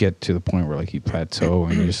you just get to the point where like you plateau,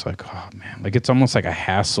 and you're just like, oh man, like it's almost like a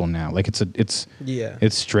hassle now. Like it's Yeah.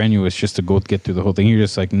 strenuous just to go get through the whole thing. You're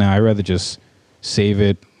just like, nah, I'd rather just save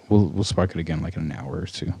it. We'll spark it again like in an hour or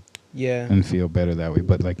two, Yeah. and feel better that way.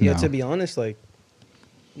 But like Yeah, no. to be honest, like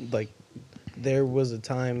there was a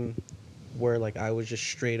time where like I was just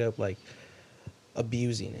straight up like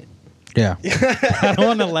abusing it. Yeah. I don't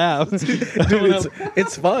want to laugh. Dude,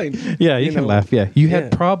 it's fine. Yeah, you can know? laugh. Yeah, you Yeah.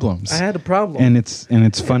 had problems. I had a problem, and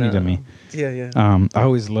it's funny to me. Yeah. I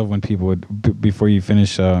always love when people would before you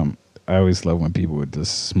finish. I always love when people would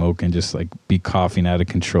just smoke and just like be coughing out of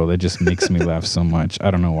control. That just makes me laugh so much.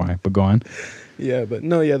 I don't know why, but go on. Yeah, but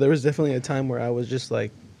no, yeah, there was definitely a time where I was just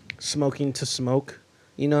like smoking to smoke.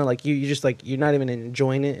 You know, like you just like you're not even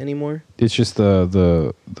enjoying it anymore. It's just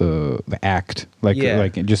the act, like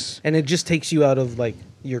it just. And it just takes you out of like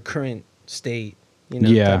your current state, you know,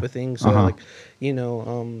 Yeah. type of thing. So like, you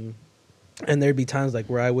know, and there'd be times like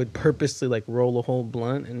where I would purposely like roll a whole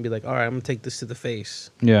blunt and be like, all right, I'm gonna take this to the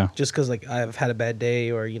face. Yeah. Just because like I've had a bad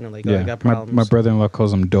day or you know like Yeah. I got problems. My brother-in-law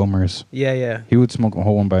calls them domers. Yeah. He would smoke a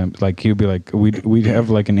whole one by him. Like he would be like, we'd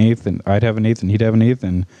have like an eighth, and I'd have an eighth, and he'd have an eighth,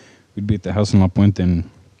 and we'd be at the house in La Puente, and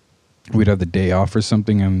we'd have the day off or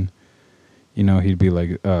something, and you know he'd be like,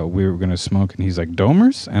 we were gonna smoke, and he's like,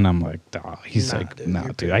 domers, and I'm like, nah. He's like, dude, nah,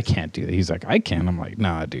 dude, I can't do that. He's like, I can. I'm like,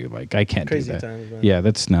 nah, dude, like I can't Crazy do that. times, man. Yeah,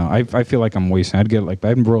 that's no. I feel like I'm wasting. I'd get like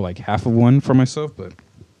I'd roll like half of one for myself, but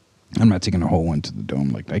I'm not taking a whole one to the dome.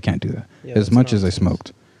 Like I can't do that. Yeah, as that's much as I nonsense.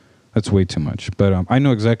 smoked, that's way too much. But I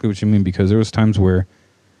know exactly what you mean because there was times where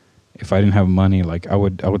if I didn't have money, like I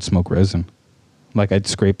would smoke resin, like I'd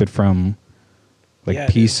scrape it from like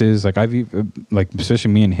pieces. Dude. Like like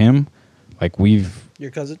especially me and him, like we've.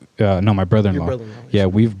 Your cousin? No, my brother-in-law. Your brother-in-law. Yeah,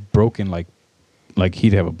 we've broken like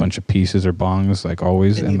he'd have a bunch of pieces or bongs like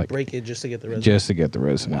always, and like break it just to get the resin. Just to get the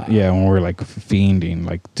resin. Wow. Yeah, when we're like fiending,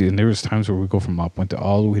 like dude, and there was times where we go from up went to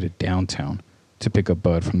all the way to downtown to pick up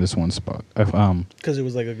bud from this one spot. Because it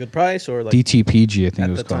was like a good price or like DTPG, I think at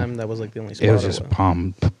it was the called. time that was like the only spot. It was just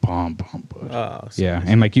bomb bud. Oh, yeah,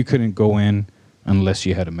 and like you couldn't go in unless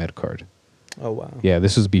you had a med card. Oh wow. Yeah,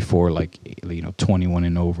 this was before like 21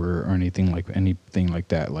 and over or anything like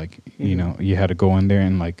that. Like you know, you had to go in there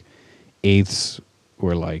and like eighths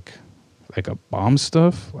were like a bomb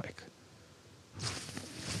stuff like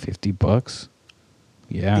 $50.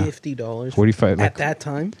 Yeah, $50. 45 like, at that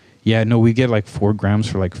time. Yeah, no, we get like 4 grams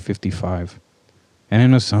for like 55. And I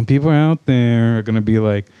know some people out there are gonna be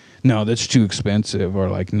like, no, that's too expensive, or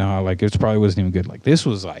like, no, like it probably wasn't even good. Like this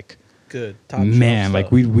was like. Good. Top Man,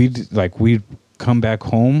 like we'd come back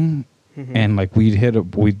home and like we'd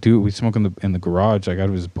smoke in the garage like out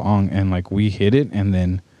of his bong, and like we hit it, and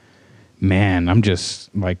then man, I'm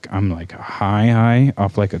like high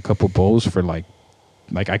off like a couple bowls for like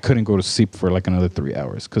I couldn't go to sleep for like another 3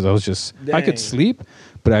 hours because I was just I could sleep,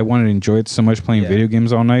 but I wanted to enjoy it so much playing video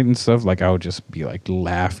games all night and stuff. Like I would just be like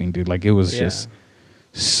laughing, dude. Like it was just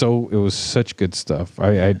it was such good stuff.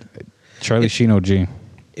 Charlie Sheen OG.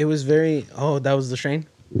 It was very. Oh, that was the strain.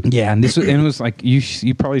 Yeah, and it was like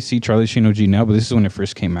you probably see Charlie Sheen OG now, but this is when it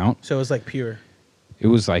first came out. So it was like pure. It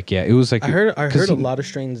was like it was like I heard a lot of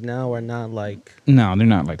strains now are not like. No, they're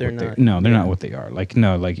not like they're what not, they're not what they are. Like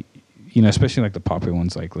no, like you know, especially like the popular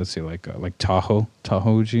ones, like let's say like Tahoe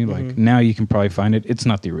OG. Like now you can probably find it. It's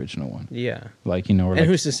not the original one. Yeah. Like you know, or and like,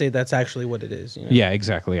 who's to say that's actually what it is? You know? Yeah,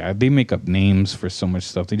 exactly. They make up names for so much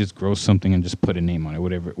stuff. They just grow something and just put a name on it.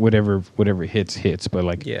 Whatever hits. But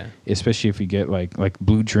like, especially if you get like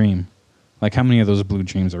Blue Dream, like how many of those Blue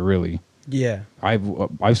Dreams are really? Yeah.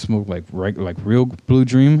 I've smoked like real Blue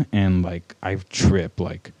Dream, and like I've tripped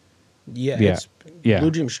like. Yeah.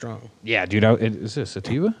 Blue Dream's strong. Yeah, dude. Is it a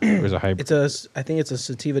sativa or is it a hybrid? I think it's a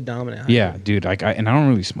sativa dominant hybrid. Yeah, dude. Like I don't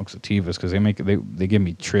really smoke sativas because they get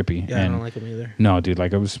me trippy. Yeah, and I don't like them either. No, dude.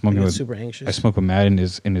 Like I was smoking with super anxious. I smoked with Matt in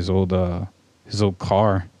his old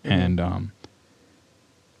car, and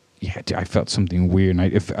yeah, dude, I felt something weird.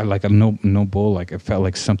 And I like no bull. Like it felt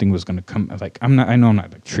like something was gonna come. Like I know I'm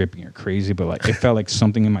not like tripping or crazy, but like it felt like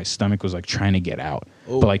something in my stomach was like trying to get out,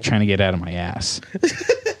 but like trying to get out of my ass.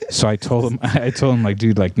 So I told him like,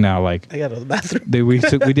 dude, like now, like I got to the bathroom. we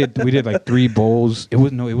did like 3 bowls. It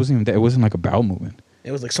wasn't even that. It wasn't like a bowel movement.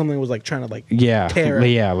 It was like something was like trying to like tear.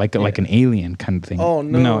 Yeah, like an alien kind of thing. Oh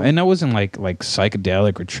no, no, and that wasn't like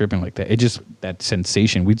psychedelic or tripping like that. It just that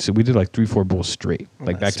sensation. We did like 3-4 bowls straight,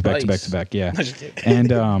 like back to back. Yeah,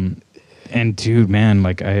 and dude, man,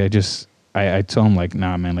 like I told him like,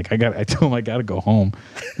 nah, man, like I told him I gotta go home,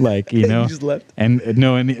 like you know. You just left. And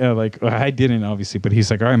like I didn't obviously, but he's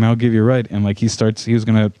like, all right, man, I'll give you a ride. And like he was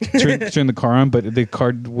gonna turn the car on, but the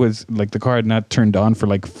car had not turned on for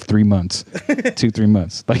like 3 months, 2-3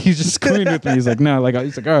 months. Like he's just screwing with me. He's like, no, like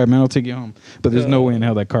he's like, all right, man, I'll take you home. But there's no way in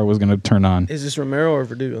hell that car was gonna turn on. Is this Romero or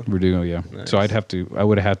Verdugo? Verdugo, yeah. Nice. So I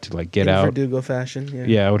would have had to like get out. Verdugo fashion.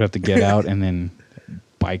 Yeah, I would have to get out and then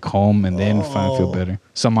bike home and then finally feel better.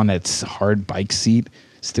 So I'm on that hard bike seat,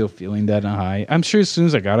 still feeling that high. I'm sure as soon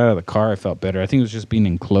as I got out of the car, I felt better. I think it was just being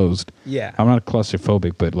enclosed. Yeah. I'm not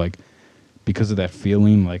claustrophobic, but like because of that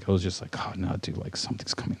feeling, like I was just like, oh no, dude, like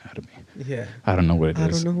something's coming out of me. Yeah. I don't know what it is. I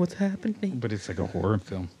don't know what's happening. But it's like a horror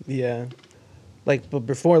film. Yeah. Like, but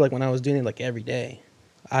before, like when I was doing it like every day,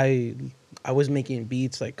 I was making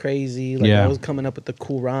beats like crazy. Like I was coming up with the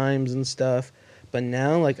cool rhymes and stuff. But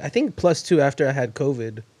now, like I think +2 after I had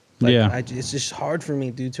COVID, like it's just hard for me,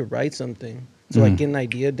 dude, to write something. To like get an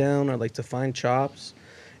idea down or like to find chops.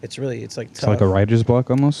 It's like tough. It's like a writer's block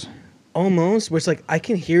almost. Almost, where it's like I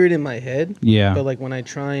can hear it in my head. Yeah. But like when I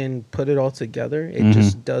try and put it all together, it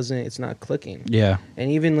just doesn't. It's not clicking. Yeah. And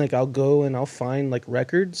even like I'll go and I'll find like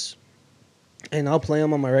records. And I'll play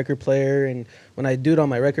them on my record player, and when I do it on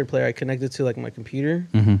my record player, I connect it to like my computer,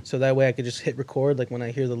 so that way I could just hit record like when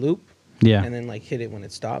I hear the loop, and then like hit it when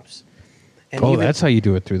it stops. And that's how you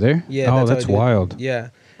do it through there. Yeah. Oh, that's wild. Yeah,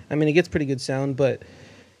 I mean it gets pretty good sound, but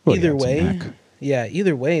either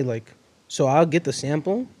way, like so I'll get the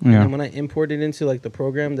sample, and when I import it into like the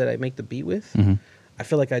program that I make the beat with, I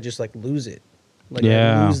feel like I just like lose it, like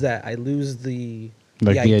I lose the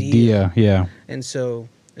idea, yeah, and so.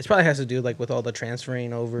 It probably has to do like with all the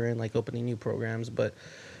transferring over and like opening new programs, but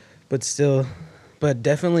still, but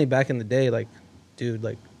definitely back in the day, like, dude,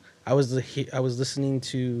 like I was listening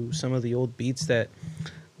to some of the old beats that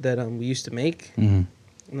we used to make. Let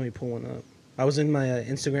me pull one up. I was in my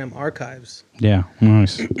Instagram archives. Yeah,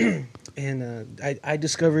 nice. And I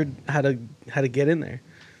discovered how to get in there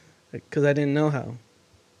because I didn't know how.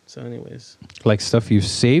 So, anyways, like stuff you've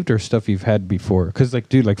saved or stuff you've had before. Because like,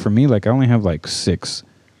 dude, like for me, like I only have like 6.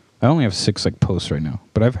 I only have 6 like posts right now,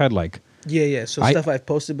 but I've had like So stuff I've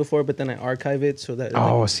posted before, but then I archive it so that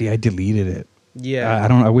see, I deleted it. Yeah,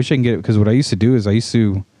 I wish I can get it because what I used to do is I used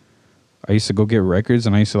to go get records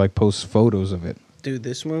and I used to like post photos of it. Dude,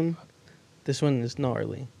 this one is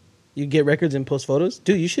gnarly. You get records and post photos,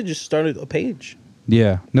 dude. You should just start a page.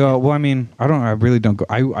 Yeah, no, well, I mean, I really don't go.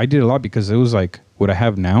 I did a lot because it was like what I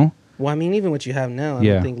have now. Well, I mean, even what you have now, I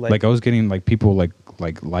don't think like I was getting like people like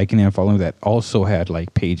liking and following that also had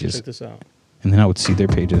like pages. Check this out. And then I would see their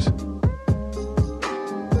pages. It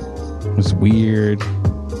was weird.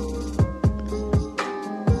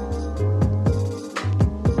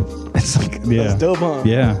 It's like That's dope, huh?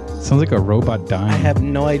 Yeah, sounds like a robot dying. I have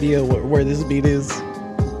no idea where this beat is.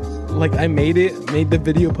 Like I made the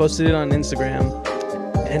video, posted it on Instagram,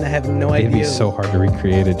 and I have no idea. It'd be so hard to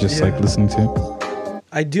recreate it just like listening to.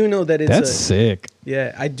 I do know that it's sick.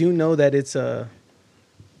 Yeah, I do know that it's the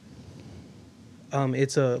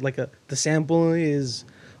sample is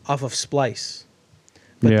off of Splice,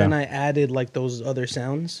 but then I added like those other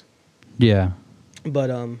sounds. Yeah, but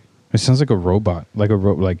it sounds like a robot, like a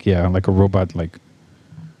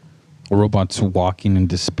robot's walking in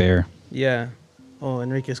despair. Yeah. Oh,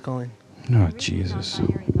 Enrique's calling. Oh, Jesus.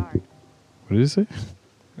 What is it?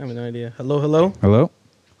 I have no idea. Hello. Hello.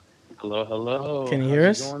 Can you hear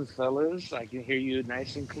us? How's it going, fellas? I can hear you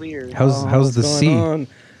nice and clear. How's the sea? On?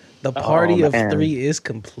 The party of 3 is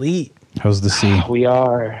complete. How's the sea? We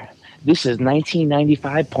are. This is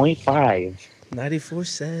 1995.5.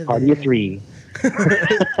 94.7. Party of 3.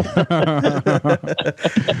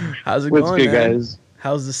 How's it What's going, good, man? guys?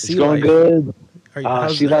 How's the sea It's going life? good.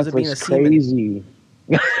 How's Life it being a was seaman? crazy.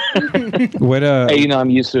 What Hey, I'm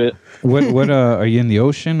used to it. What are you in the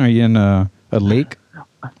ocean? Are you in a lake?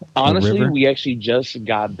 Honestly, we actually just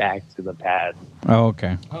got back to the pad. Oh,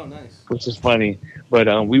 okay. Oh, nice. Which is funny.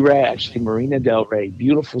 But we were at actually Marina Del Rey.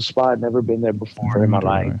 Beautiful spot. Never been there before in my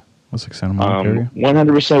life. That's like Santa Monica area.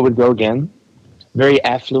 100% would go again. Very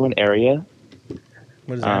affluent area.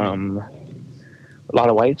 What does that mean? A lot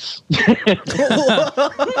of whites.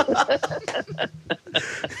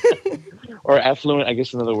 Or affluent, I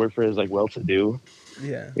guess another word for it is like well-to-do.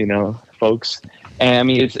 Yeah. Folks. And I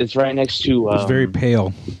mean, it's right next to. It's very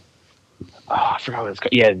pale. Oh, I forgot what it's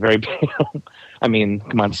called. Yeah, very pale. I mean,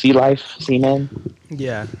 come on, sea life, seaman.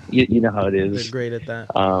 Yeah. You know how it is. They're great at that.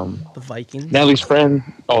 The Vikings. Natalie's friend.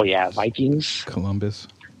 Oh yeah, Vikings. Columbus.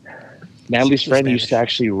 Natalie's friend used to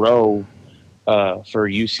actually row for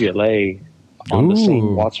UCLA on the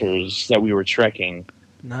same waters that we were trekking.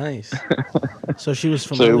 Nice. So she was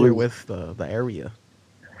familiar with the area.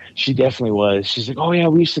 She definitely was. She's like, oh yeah,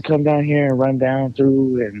 we used to come down here and run down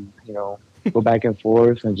through and go back and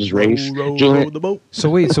forth and just race. Row the boat. So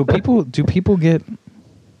wait, do people get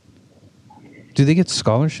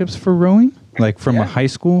scholarships for rowing? Like from a high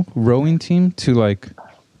school rowing team to like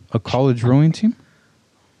a college rowing team?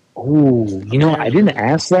 Oh, I didn't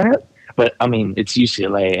ask that, but I mean, it's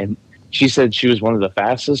UCLA, and she said she was one of the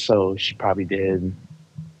fastest, so she probably did.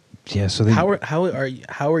 yeah, so they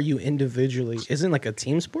how are you individually? Isn't it like a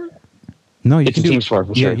team sport? no, you It's can a do team sport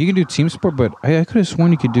for yeah, sure. you can do team sport, but I could have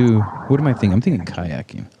sworn you could do. What am I thinking? I'm thinking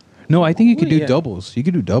kayaking. No, I think you could do yeah. doubles. You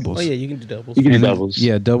could do doubles. Oh yeah, you can do doubles. You can do And then- doubles.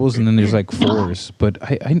 Yeah, doubles, and then there's like fours. But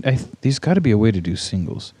I there's got to be a way to do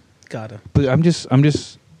singles. Gotta. But I'm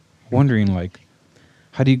just wondering, like,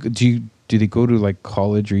 how do they go to like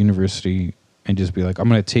college or university and just be like, I'm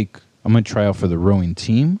gonna try out for the rowing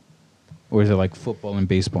team, or is it like football and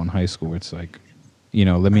baseball in high school where it's like, let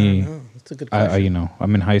I me, don't know. That's a good question.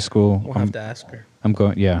 I'm in high school. We'll have to ask her. I'm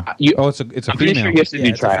going, yeah. It's a I'm pretty female. sure you have to Yeah, do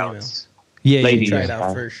it's a female. tryouts. Yeah, Ladies. Try Yeah. it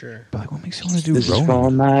out for sure. But like, what makes you want to do This is rowing? for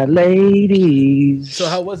my ladies. So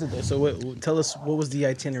how was it though? So tell us what was the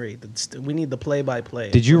itinerary? We need the play-by-play.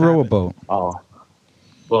 Did you What row a happened? boat? Oh,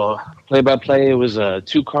 well, play-by-play, it was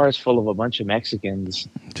 2 cars full of a bunch of Mexicans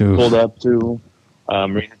Dude. pulled up to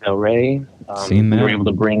Marina Del Rey. Seen We that. were able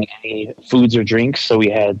to bring any foods or drinks, so we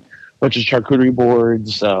had a bunch of charcuterie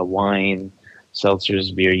boards, wine,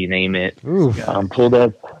 seltzers, beer, you name it. Ooh. Pulled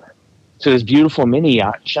up to this beautiful mini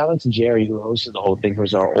yacht. Shout out to Jerry, who hosted the whole thing. Who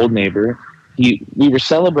was our old neighbor. We were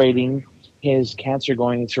celebrating his cancer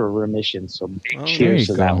going into remission. So big Oh, cheers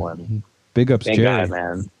there to you that go. one. Big ups, Thank Jerry. God,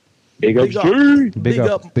 man. Big ups, Big up. Jerry.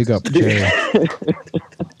 Big up, Jerry.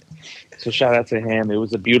 So shout out to him. It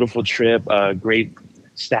was a beautiful trip. Great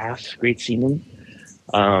staff, great seating.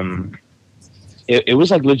 It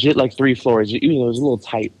was like legit, like 3 floors. It was a little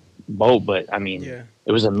tight boat, but I mean, Yeah.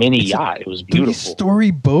 it was a mini yacht. It was beautiful.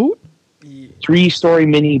 3-story boat? Yeah. 3-story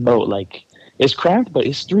mini boat. Like, it's cramped, but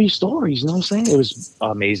it's 3 stories. You know what I'm saying? It was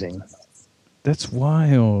amazing. That's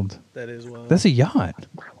wild. That is wild. That's a yacht.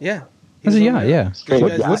 Yeah. That's a He was on yacht, there. yeah. Did you Straight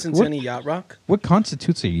guys up listen to What- any yacht rock? What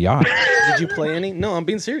constitutes a yacht? Did you play any? No, I'm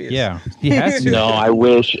being serious. Yeah, he has to. No, I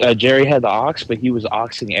wish. Jerry had the aux, but he was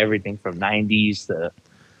auxing everything from 90s to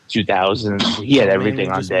 2000s. He had So everything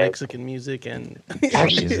mainly on just deck. Mexican music and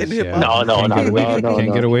Actually, and Yeah. hip-hop. No, Can't no, get away, no, no, can't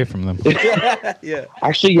no. get away from them. Yeah.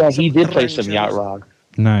 Actually, yeah, he Some did play some ranchos. yacht rock.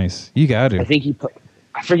 Nice. You got I it. think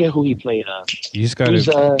I forget who he played. You just got Who's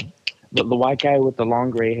to. the white guy with the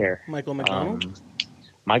long gray hair? Michael McDonald.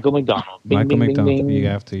 Michael McDonald. Bing, Michael bing, bing, McDonald. bing. You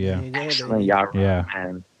have to, yeah. There you go, Excellent baby. yacht rock. Yeah.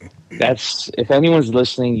 And that's, if anyone's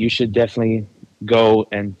listening, you should definitely go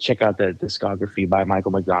and check out the discography by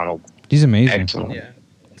Michael McDonald. He's amazing. Excellent. Yeah.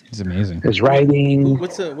 He's amazing. His writing.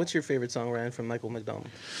 What's your favorite song, Ryan, from Michael McDonald?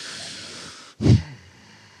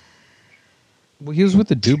 Well, he was with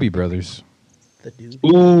the Doobie Brothers. The dude.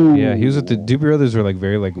 Ooh. Yeah, he was with the Doobie Brothers. Were like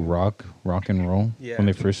very like rock and roll Yeah. when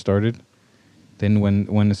they first started. Then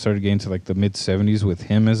when it started getting to like the mid '70s with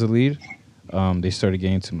him as a lead, they started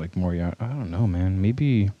getting some like more. I don't know, man.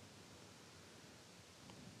 Maybe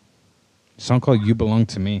a song called "You Belong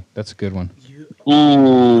to Me." That's a good one. I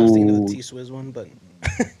was thinking of Ooh. the T-Swizz one, but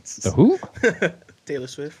The who? Taylor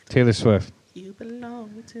Swift. Taylor Swift. You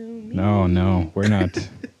belong to me. No, we're not.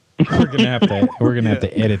 We're gonna have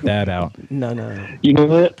to edit that out. No. You know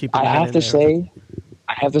what? Keep it I right have in to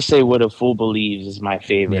there. say, "What a Fool Believes" is my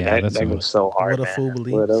favorite. Yeah, that that's goes so hard. What a man. Fool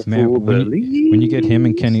Believes. What a Man, fool when believes. you get him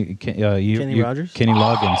and Kenny Rogers? Kenny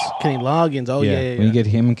Loggins. Kenny Loggins. Oh yeah. When you get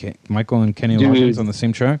him and Michael and Kenny Dude. Loggins on the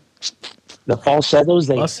same track, The falsettos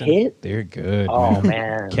they Bussin'. hit. they're good. Oh man.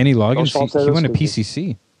 man, Kenny Those Loggins, he falsettos went to was-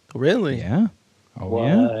 PCC. Really? Yeah. Oh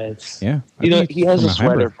What? yeah. I You know, think he it's has from a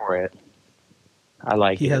sweater Heimbach. for it. I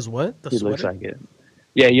like He it. has what? The He sweater? looks like it.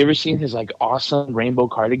 Yeah, you ever seen his like awesome rainbow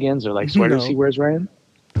cardigans or like sweaters No. he wears, Ryan?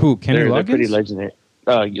 Who? Kenny They're Loggins? pretty legendary.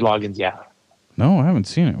 Loggins, yeah. No, I haven't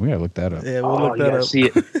seen it. We gotta look that up. Yeah, we'll look you that gotta up. see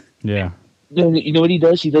it. Yeah. You know what he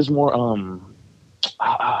does? He does more.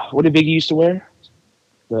 What did Biggie used to wear?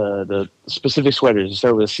 The specific sweaters. They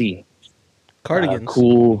start with a C. Cardigans.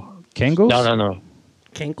 Cool. Kangos? No.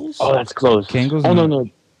 Cankles? Oh, that's close. Kangos? Oh no.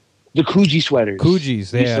 The Coogee sweaters. Coogis. He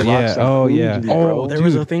used Yeah, to rock yeah. some Oh, yeah. Coogee, Oh, bro. There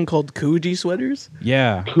was dude. a thing called Coogee sweaters?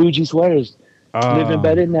 Yeah. Coogee sweaters. Living Um,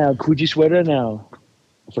 better now. Coogee sweater now.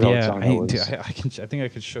 I forgot what Yeah, song that was. I think I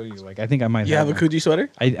could show you. Like, I think I might. You have a one. Coogee sweater?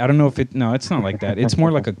 I don't know if it. No, it's not like that. It's more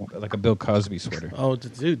like a Bill Cosby sweater. Oh,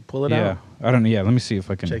 dude, pull it Yeah, out. I don't know. Yeah, let me see if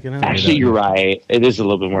I can Check it out. Actually, you're right. It is a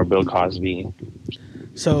little bit more Bill Cosby.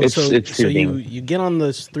 So It's so fitting. you get on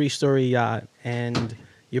this 3-story yacht and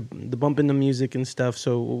you're bumping the music and stuff.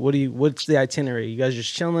 So what's the itinerary? You guys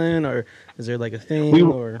just chilling, or is there like a thing? We-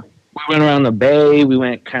 or We went around the bay. We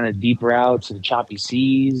went kind of deeper out to the choppy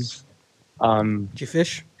seas. did you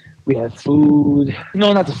fish? We had food.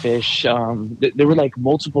 No, not the fish. There were like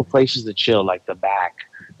multiple places to chill, like the back.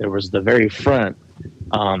 There was the very front.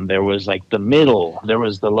 There was like the middle. There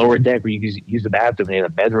was the lower deck where you could use the bathroom. They had a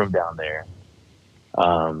bedroom down there.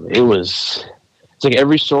 It was It's like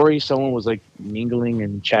every story, someone was like mingling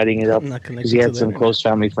and chatting it up I'm not because connected he to had the some internet. close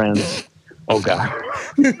family friends. Oh god,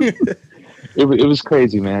 it was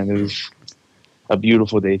crazy, man. It was a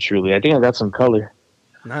beautiful day, truly. I think I got some color.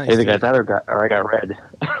 I Nice, think I dude. got that or I got red.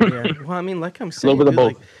 Yeah. Well, I mean, like I'm A little saying, bit of dude,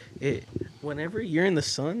 both. like it. Whenever you're in the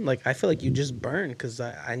sun, like I feel like you just burn because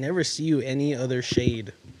I never see you any other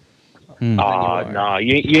shade than you are. No,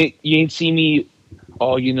 you ain't see me.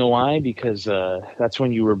 Oh, you know why? Because that's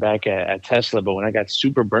when you were back at Tesla. But when I got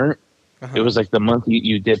super burnt, Uh it huh. was like the month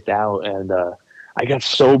you dipped out, and I got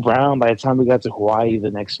so brown by the time we got to Hawaii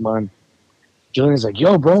the next month. Julian's like,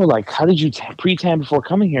 "Yo, bro, like, how did you pre-tan before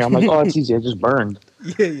coming here?" I'm like, "Oh, it's easy. I just burned,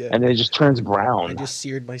 Yeah, yeah. and then it just turns I brown." just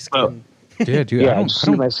seared my But skin. Yeah, dude. yeah, I just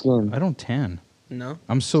see my skin. I don't tan. No,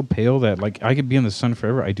 I'm so pale that like I could be in the sun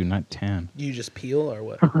forever. I do not tan. you just peel or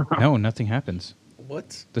what? No, nothing happens.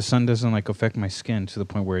 What? The sun doesn't like affect my skin to the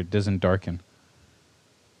point where it doesn't darken.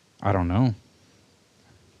 I don't know.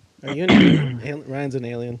 Are you an alien? Ryan's an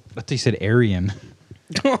alien. I thought you said Aryan.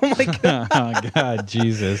 Oh my god. Oh God,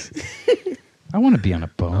 Jesus. I want to be on a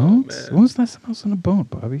boat. man. When was the last time I was on a boat,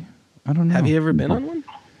 Bobby? I don't know. Have you ever been on one?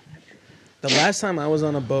 The last time I was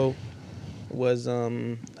on a boat was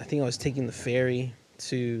I think I was taking the ferry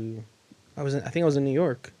to I think I was in New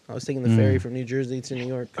York. I was taking the ferry from New Jersey to New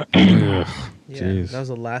York. Ugh, Yeah, jeez. that was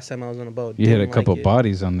the last time I was on a boat. You had a Didn't couple like it.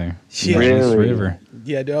 bodies on there. Yeah. In the East Really? River.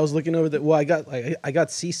 Yeah, dude, I was looking over the. Well, I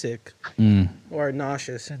got seasick Mm. or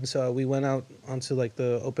nauseous, and so we went out onto like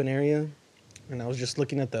the open area, and I was just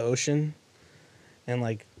looking at the ocean, and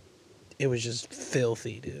like, it was just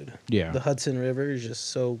filthy, dude. Yeah. The Hudson River is just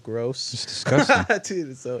so gross. It's disgusting. Dude,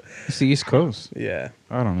 it's so It's the East Coast. yeah,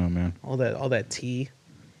 I don't know, man. all that tea.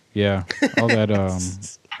 Yeah. All that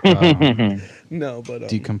No, but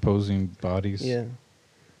decomposing bodies. yeah,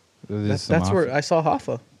 This is that's some where off- I saw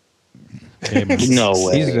Hoffa. Hey, man. No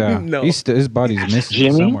way. He's, No. his body's missing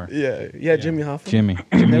Jimmy? somewhere. Yeah, Jimmy Hoffa. Jimmy.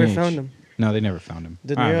 Never H. found him. No, they never found him.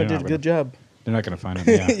 De They're Niro not did a gonna- good job. They're not going to find him.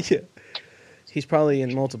 Yeah. Yeah, he's probably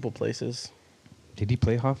in multiple places. Did he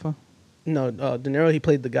play Hoffa? No, De Niro, he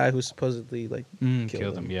played the guy who supposedly like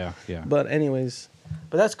Killed him. Yeah. Yeah. But anyways,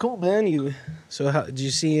 but that's cool, man. So how did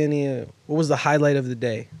you see any? What was the highlight of the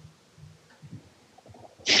day?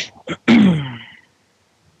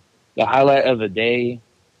 The highlight of the day,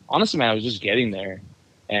 honestly, man, I was just getting there,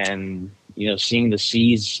 and seeing the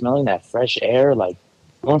seas, smelling that fresh air, like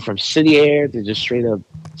going from city air to just straight up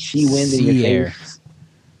sea wind in your Sea air. face.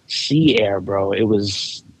 Sea air, bro. It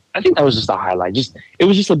was. I think that was just a highlight. It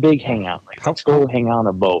was just a big hangout. Like, let's go hang out on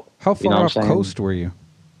a boat. How You know far what off I'm saying? coast were you?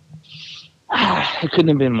 It couldn't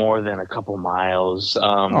have been more than a couple miles.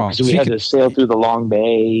 So so we you had could- to sail through the long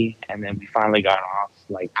bay, and then we finally got off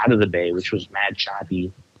like out of the bay, which was mad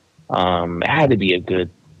choppy. It had to be a good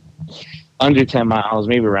under 10 miles,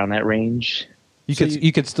 maybe around that range.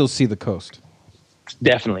 You could still see the coast.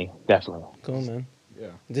 Definitely. Cool, man. Yeah.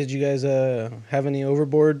 Did you guys have any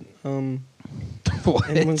overboard?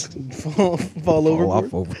 Anyone fall Fall overboard?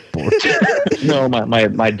 off overboard. No,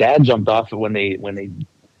 my dad jumped off when they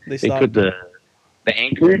They put stopped. the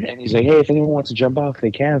anchor, and he's like, "Hey, if anyone wants to jump off,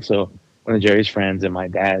 they can." So one of Jerry's friends and my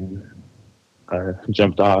dad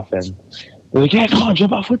jumped off, and they're like, "Yeah, come on,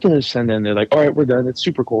 jump off with us." And then they're like, "All right, we're done. It's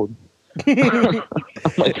super cold." I'm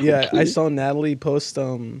like, Yeah, I "Okay." saw Natalie post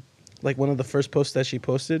like one of the first posts that she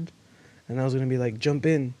posted, and I was gonna be like, "Jump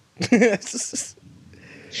in."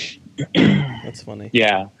 That's funny.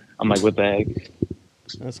 Yeah, I'm like, "What the heck?"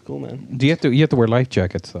 That's cool, man. Do you have to wear life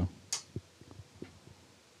jackets though?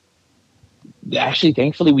 Actually,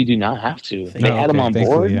 thankfully, we do not have to. They No, had them okay, on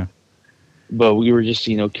thankfully, board, Yeah. but we were just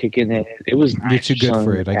kicking it. It was You're nice. too good chilling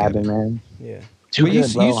for in it, the I get cabin, it. man. Yeah. Too Well, you-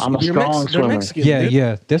 good, bro. you- I'm a You're strong they're swimmer. Mexican, Yeah, dude.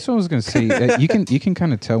 yeah. That's what I was gonna say. You can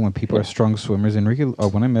kind of tell when people are strong swimmers. Enrique,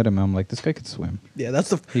 when I met him, I'm like, this guy could swim. Yeah,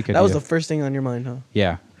 He could, that was yeah. the first thing on your mind, huh?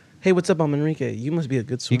 Yeah, Hey, what's up? I'm Enrique. You must be a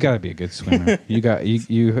good you swimmer. got to be a good swimmer. You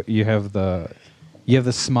have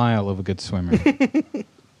the smile of a good swimmer.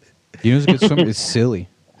 You know who's a good swimmer? It's Silly.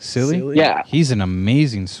 Silly. Yeah. He's an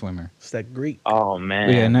amazing swimmer. It's that Greek. Oh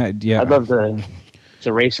man. Yeah, yeah. I'd love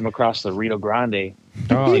to race him across the Rio Grande.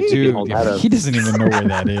 Oh, dude, Hold that up. he doesn't even know where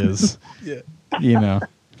that is. Yeah. You know,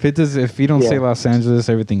 if you don't say Yeah. Los Angeles,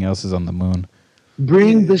 everything else is on the moon.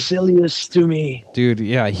 Bring Basilius to me. Dude,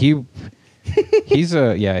 yeah, him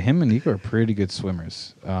and Nico are pretty good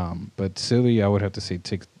swimmers. But Silly, I would have to say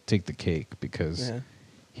take the cake because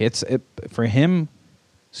for him,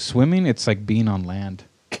 swimming, it's like being on land.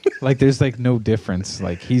 Like there's like no difference.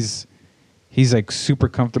 Like he's like super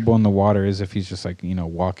comfortable in the water as if he's just like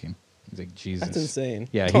walking. He's like Jesus. That's insane.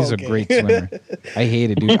 Yeah, he's Okay. a great swimmer. I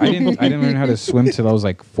hate it, dude. I didn't learn how to swim till I was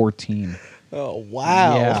like 14. Oh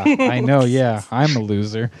wow. Yeah, I know. Yeah, I'm a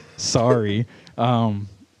loser. Sorry.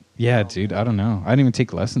 Yeah, dude. I don't know. I didn't even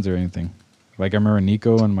take lessons or anything. Like I remember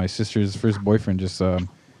Nico and my sister's first boyfriend just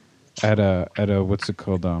at a what's it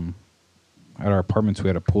called at our apartments we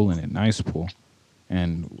had a pool in it, nice pool,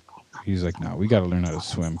 and he's like, "No, we got to learn how to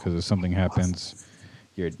swim because if something happens,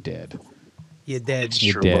 you're dead. You're dead. It's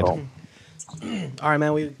You're true, dead." bro. All right,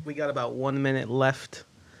 man. We got about 1 minute left.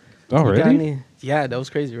 Oh, You got really? any? Yeah, that was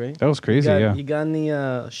crazy, right? That was crazy. Yeah. You got any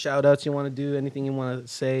shout outs you want to do? Anything you want to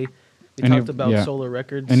say? We Any talked of- about yeah. Solar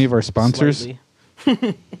Records. Any of our sponsors?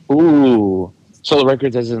 slightly. Ooh, Solo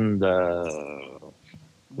Records as in the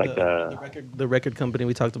like the record company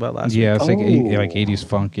we talked about last Yeah, week. it's like Oh. like 80s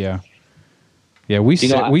funk. Yeah. Yeah, we You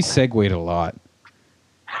know, we segued a lot.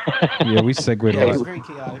 Yeah, we segued Yeah, a it was lot. very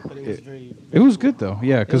chaotic, but it was very. It was good though.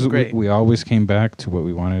 Yeah, because great. we always came back to what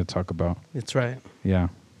we wanted to talk about. That's right. Yeah.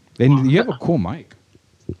 And you have a cool mic.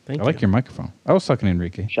 Thank I you. like your microphone. I was talking to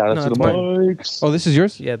Enrique. shout out No, to the it's mine. mics. Oh, this is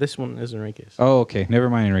yours? Yeah, this one is Enrique's. Oh, okay. Never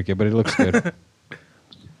mind, Enrique, but it looks good.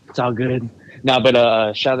 It's all good. No,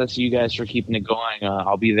 but shout out to you guys for keeping it going.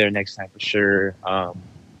 I'll be there next time for sure.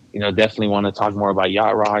 Definitely want to talk more about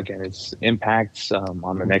Yacht Rock and its impacts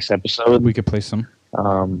on the next episode. We could play some.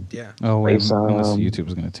 Yeah. Oh, wait, Play some. unless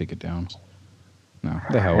YouTube's going to take it down. No,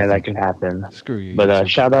 the hell. Yeah, with that it. could happen. Screw you. But YouTube.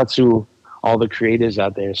 shout out to all the creatives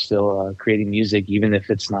out there still creating music, even if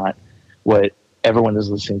it's not what everyone is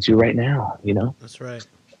listening to right now. That's right.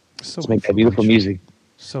 So Let's make that beautiful influential. music.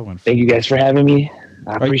 So Thank you guys for having me.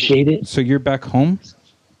 I appreciate it. So you're back home?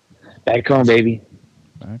 Back home, baby.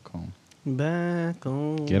 Back home. Back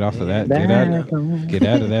on. Get off of that. Back Get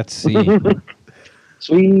out of that sea.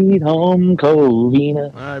 Sweet home Covina.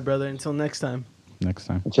 All right, brother. Until next time. Next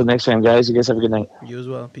time. Until next time, guys. You guys have a good night. You as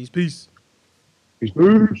well. Peace. Peace. Peace.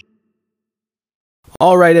 Peace.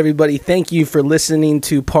 All right, everybody. Thank you for listening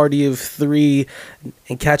to Party of Three,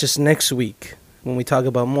 and catch us next week when we talk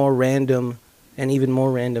about more random and even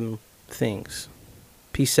more random things.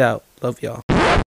 Peace out. Love y'all.